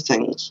sorts of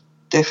things,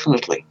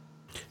 definitely.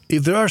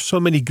 If there are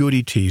so many good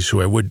ETs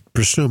who I would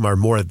presume are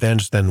more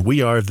advanced than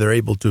we are, if they're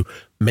able to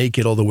make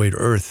it all the way to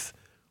Earth,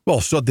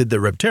 well, so did the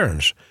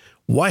reptarians.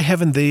 Why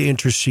haven't they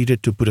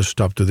interceded to put a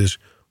stop to this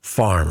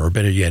farm, or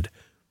better yet,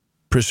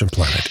 prison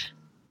planet?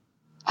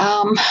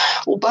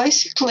 Well,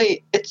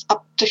 basically, it's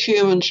up to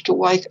humans to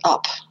wake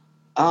up.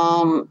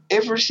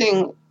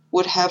 Everything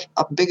would have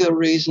a bigger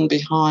reason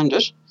behind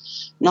it.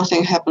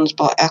 Nothing happens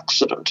by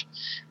accident.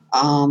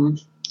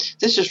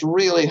 This is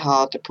really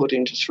hard to put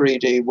into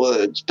 3D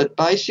words, but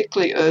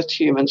basically Earth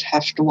humans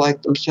have to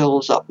wake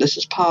themselves up. This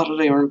is part of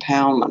their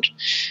empowerment.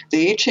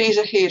 The ETs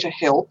are here to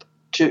help,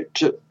 to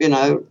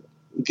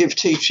give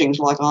teachings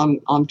like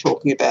I'm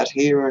talking about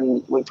here,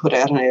 and we put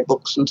out in our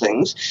books and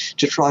things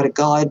to try to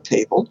guide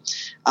people,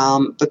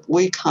 but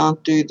we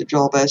can't do the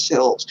job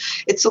ourselves.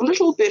 It's a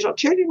little bit, I'll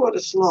tell you what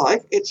it's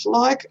like. It's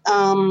like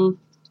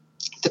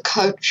the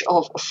coach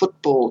of a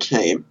football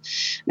team.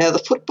 Now, the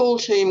football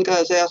team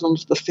goes out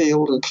onto the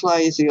field and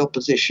plays the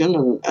opposition,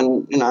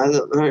 and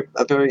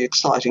a very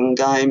exciting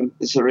game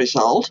is the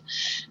result,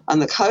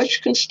 and the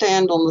coach can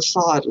stand on the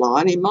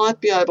sideline. He might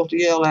be able to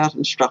yell out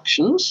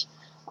instructions,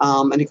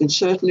 And he can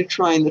certainly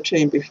train the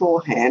team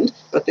beforehand,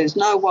 but there's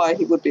no way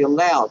he would be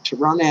allowed to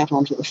run out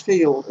onto the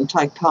field and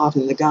take part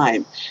in the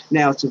game.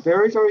 Now, it's a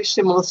very, very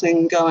similar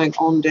thing going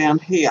on down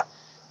here.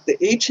 The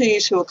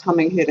ETs who are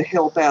coming here to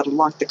help out are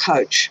like the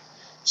coach.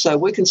 So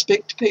we can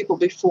speak to people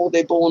before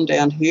they're born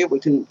down here. We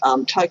can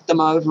take them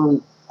over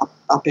and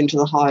up into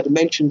the higher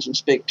dimensions and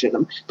speak to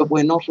them, but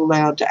we're not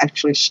allowed to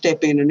actually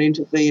step in and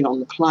intervene on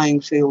the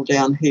playing field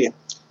down here.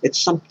 It's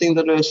something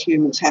that Earth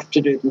humans have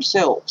to do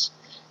themselves.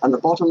 And the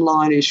bottom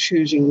line is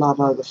choosing love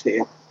over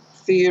fear.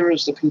 Fear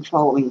is the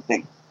controlling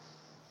thing.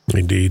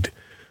 Indeed.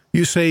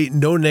 You say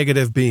no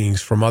negative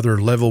beings from other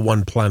level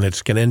 1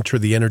 planets can enter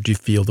the energy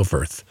field of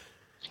Earth.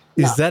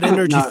 Is that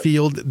energy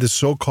field the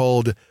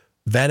so-called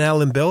Van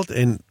Allen belt?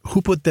 And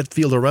who put that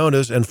field around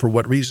us and for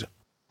what reason?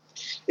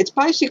 It's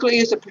basically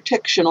as a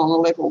protection on a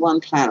level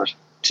 1 planet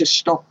to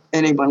stop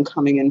anyone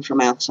coming in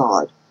from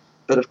outside.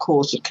 But of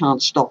course it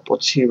can't stop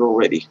what's here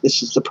already.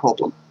 This is the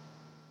problem.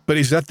 But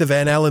is that the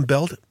Van Allen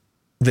belt?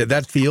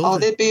 That field? Oh,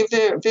 there'd be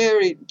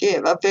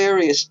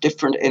various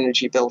different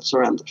energy belts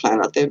around the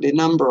planet. There'd be a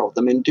number of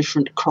them in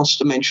different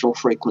cross-dimensional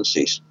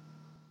frequencies.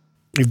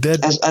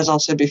 As I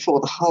said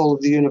before, the whole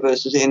of the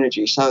universe is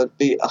energy, so it'd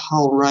be a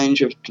whole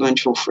range of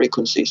dimensional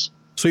frequencies.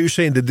 So you're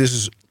saying that this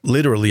is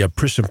literally a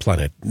prison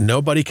planet.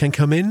 Nobody can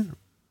come in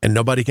and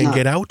nobody can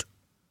get out?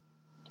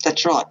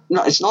 That's right.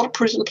 No, it's not a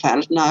prison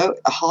planet. No,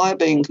 a higher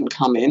being can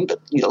come in, but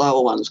the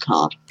lower ones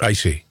can't. I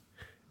see.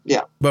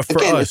 Yeah. But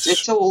for us...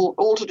 It's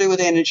all to do with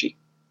energy.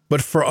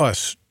 But for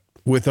us,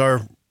 with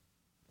our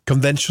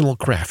conventional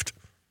craft,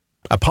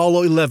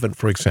 Apollo 11,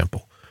 for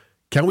example,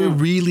 can we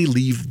really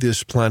leave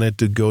this planet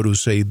to go to,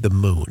 say, the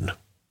moon?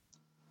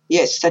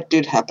 Yes, that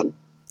did happen.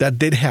 That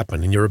did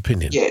happen, in your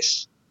opinion?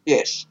 Yes.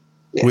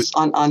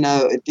 I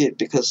know it did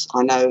because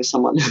I know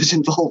someone who's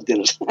involved in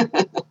it.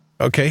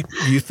 Okay.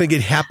 You think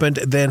it happened,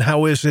 then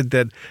how is it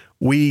that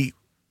we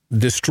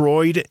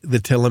destroyed the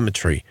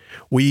telemetry?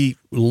 We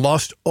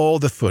lost all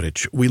the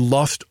footage. We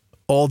lost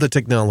all the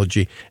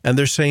technology, and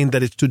they're saying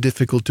that it's too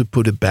difficult to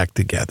put it back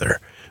together,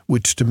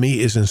 which to me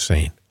is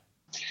insane.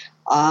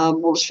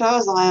 Well, as far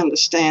as I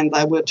understand,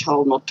 they were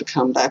told not to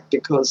come back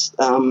because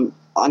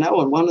I know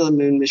on one of the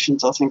moon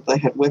missions, I think they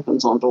had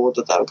weapons on board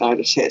that they were going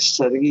to test.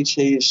 So the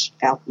ETs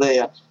out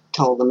there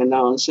told them in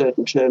no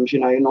uncertain terms,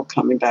 you're not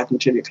coming back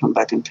until you come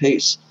back in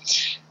peace.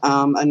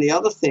 And the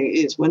other thing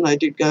is when they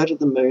did go to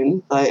the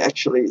moon, they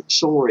actually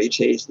saw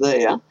ETs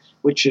there,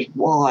 which is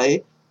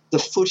why the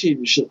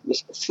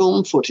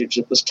film footage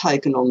that was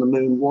taken on the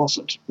moon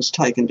wasn't. It was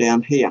taken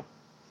down here.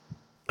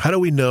 How do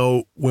we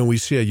know when we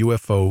see a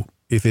UFO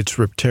if it's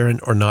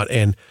reptilian or not?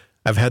 And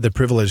I've had the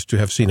privilege to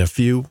have seen a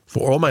few.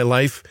 For all my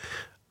life,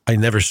 I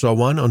never saw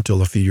one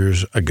until a few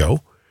years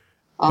ago.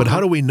 But how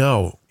do we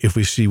know if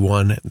we see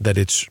one that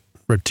it's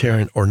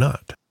reptilian or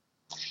not?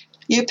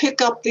 You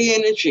pick up the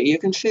energy. You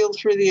can feel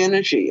through the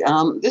energy.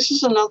 This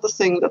is another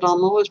thing that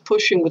I'm always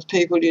pushing with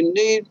people. You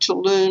need to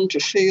learn to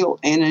feel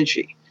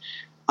energy.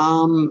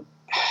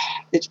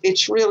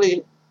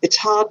 It's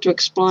hard to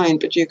explain,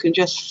 but you can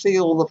just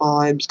feel the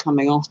vibes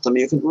coming off them.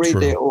 You can read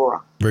their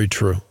aura. Very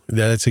true.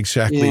 That's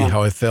exactly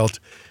how I felt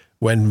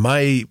when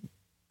my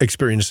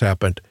experience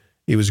happened.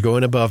 He was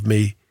going above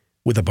me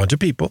with a bunch of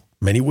people,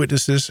 many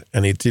witnesses,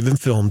 and it's even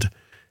filmed.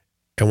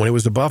 And when it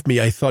was above me,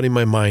 I thought in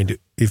my mind,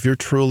 if you're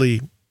truly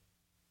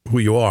who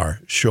you are,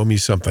 show me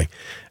something.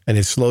 And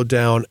it slowed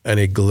down, and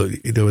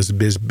there was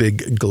this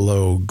big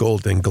glow,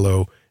 golden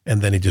glow,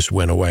 and then it just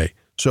went away.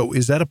 So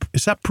is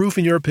that proof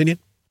in your opinion?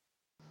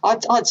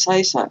 I'd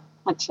say so.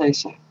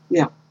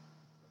 Yeah.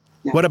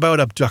 What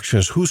about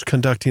abductions? Who's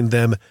conducting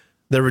them?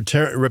 The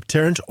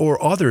reptilians or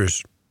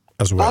others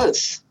as well?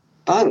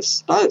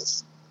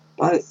 Both.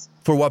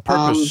 For what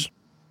purpose?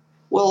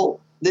 Well,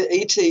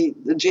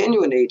 the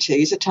genuine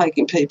ETs are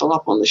taking people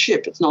up on the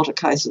ship. It's not a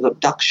case of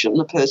abduction.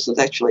 The person's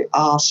actually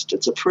asked.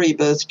 It's a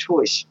pre-birth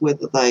choice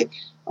whether they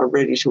are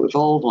ready to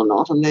evolve or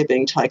not, and they're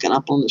being taken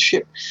up on the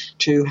ship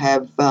to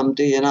have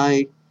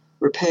DNA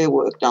repair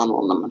work done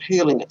on them and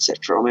healing,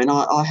 etc. I mean,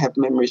 I have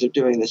memories of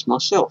doing this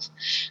myself.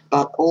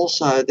 But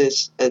also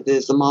there's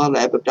the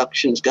MyLab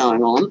abductions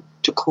going on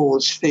to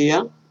cause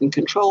fear and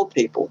control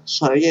people.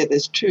 So,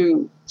 there's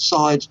two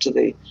sides to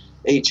the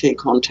ET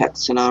contact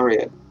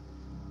scenario.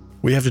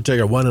 We have to take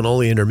our one and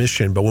only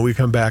intermission, but when we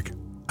come back,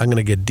 I'm going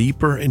to get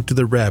deeper into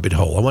the rabbit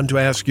hole. I want to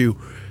ask you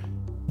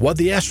what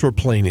the astral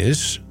plane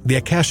is, the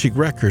Akashic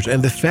Records,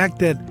 and the fact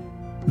that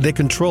the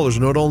controllers,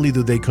 not only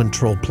do they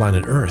control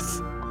planet Earth,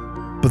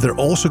 but they're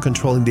also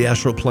controlling the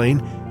astral plane,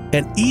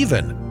 and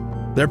even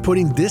they're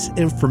putting this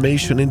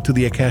information into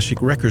the Akashic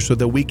Records so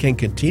that we can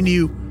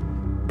continue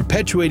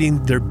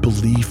perpetuating their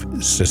belief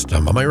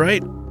system. Am I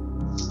right?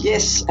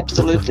 Yes,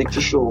 absolutely,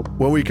 for sure.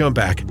 When we come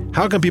back,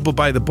 how can people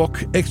buy the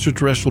book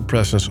Extraterrestrial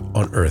Presence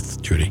on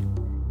Earth, Judy?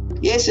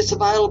 Yes, it's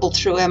available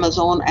through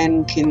Amazon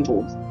and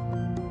Kindle.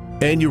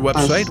 And your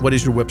website? What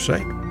is your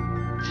website?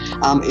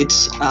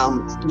 It's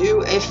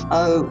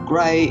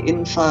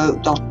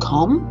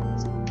ufograyinfo.com.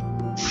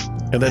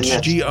 And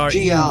that's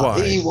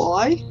Grey.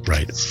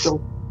 Right. It's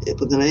spelled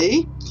with an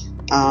E.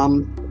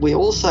 We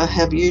also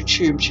have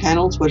YouTube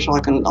channels, which I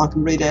can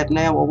read out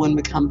now or when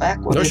we come back.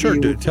 No, sure,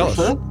 dude. Tell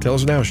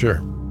us now,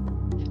 sure.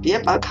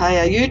 Yep, okay.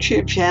 Our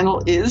YouTube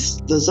channel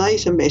is The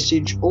Zeta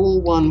Message, all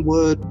one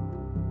word.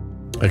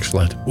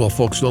 Excellent. Well,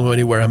 folks, don't go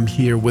anywhere. I'm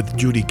here with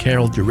Judy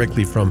Carroll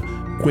directly from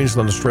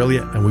Queensland,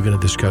 Australia, and we're going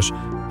to discuss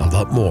a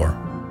lot more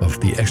of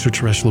the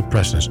extraterrestrial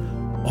presence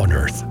on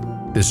Earth.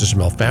 This is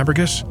Mel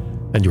Fabregas,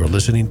 and you are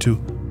listening to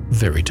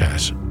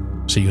Veritas.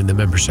 See you in the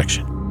member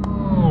section.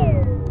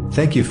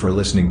 Thank you for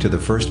listening to the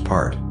first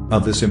part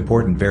of this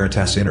important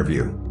Veritas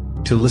interview.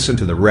 To listen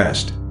to the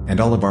rest and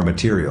all of our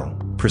material,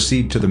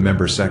 proceed to the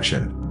member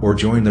section or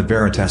join the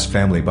Veritas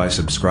family by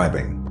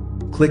subscribing.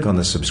 Click on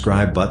the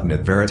subscribe button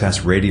at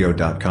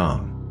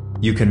veritasradio.com.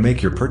 You can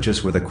make your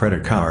purchase with a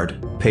credit card,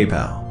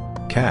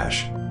 PayPal,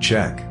 cash,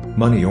 check,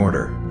 money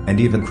order, and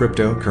even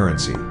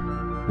cryptocurrency.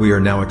 We are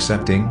now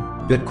accepting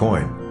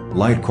Bitcoin,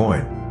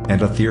 Litecoin,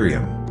 and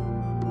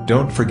Ethereum.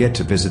 Don't forget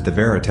to visit the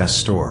Veritas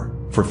store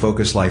for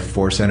Focus Life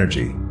Force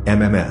Energy,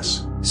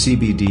 MMS,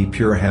 CBD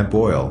Pure Hemp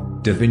Oil,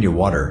 Divinia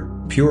Water,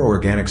 Pure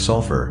Organic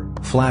Sulfur,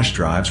 flash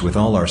drives with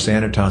all our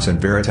Sanitas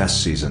and Veritas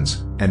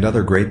seasons, and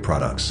other great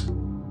products.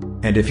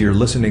 And if you're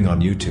listening on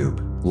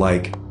YouTube,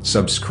 like,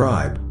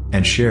 subscribe,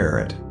 and share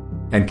it.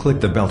 And click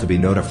the bell to be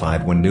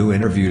notified when new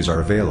interviews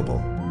are available.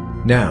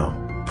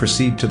 Now,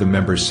 proceed to the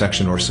members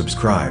section or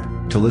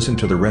subscribe to listen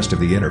to the rest of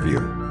the interview.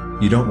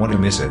 You don't want to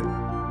miss it.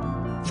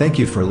 Thank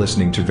you for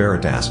listening to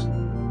Veritas.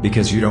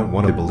 Because you don't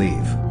want to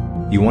believe.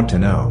 You want to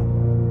know.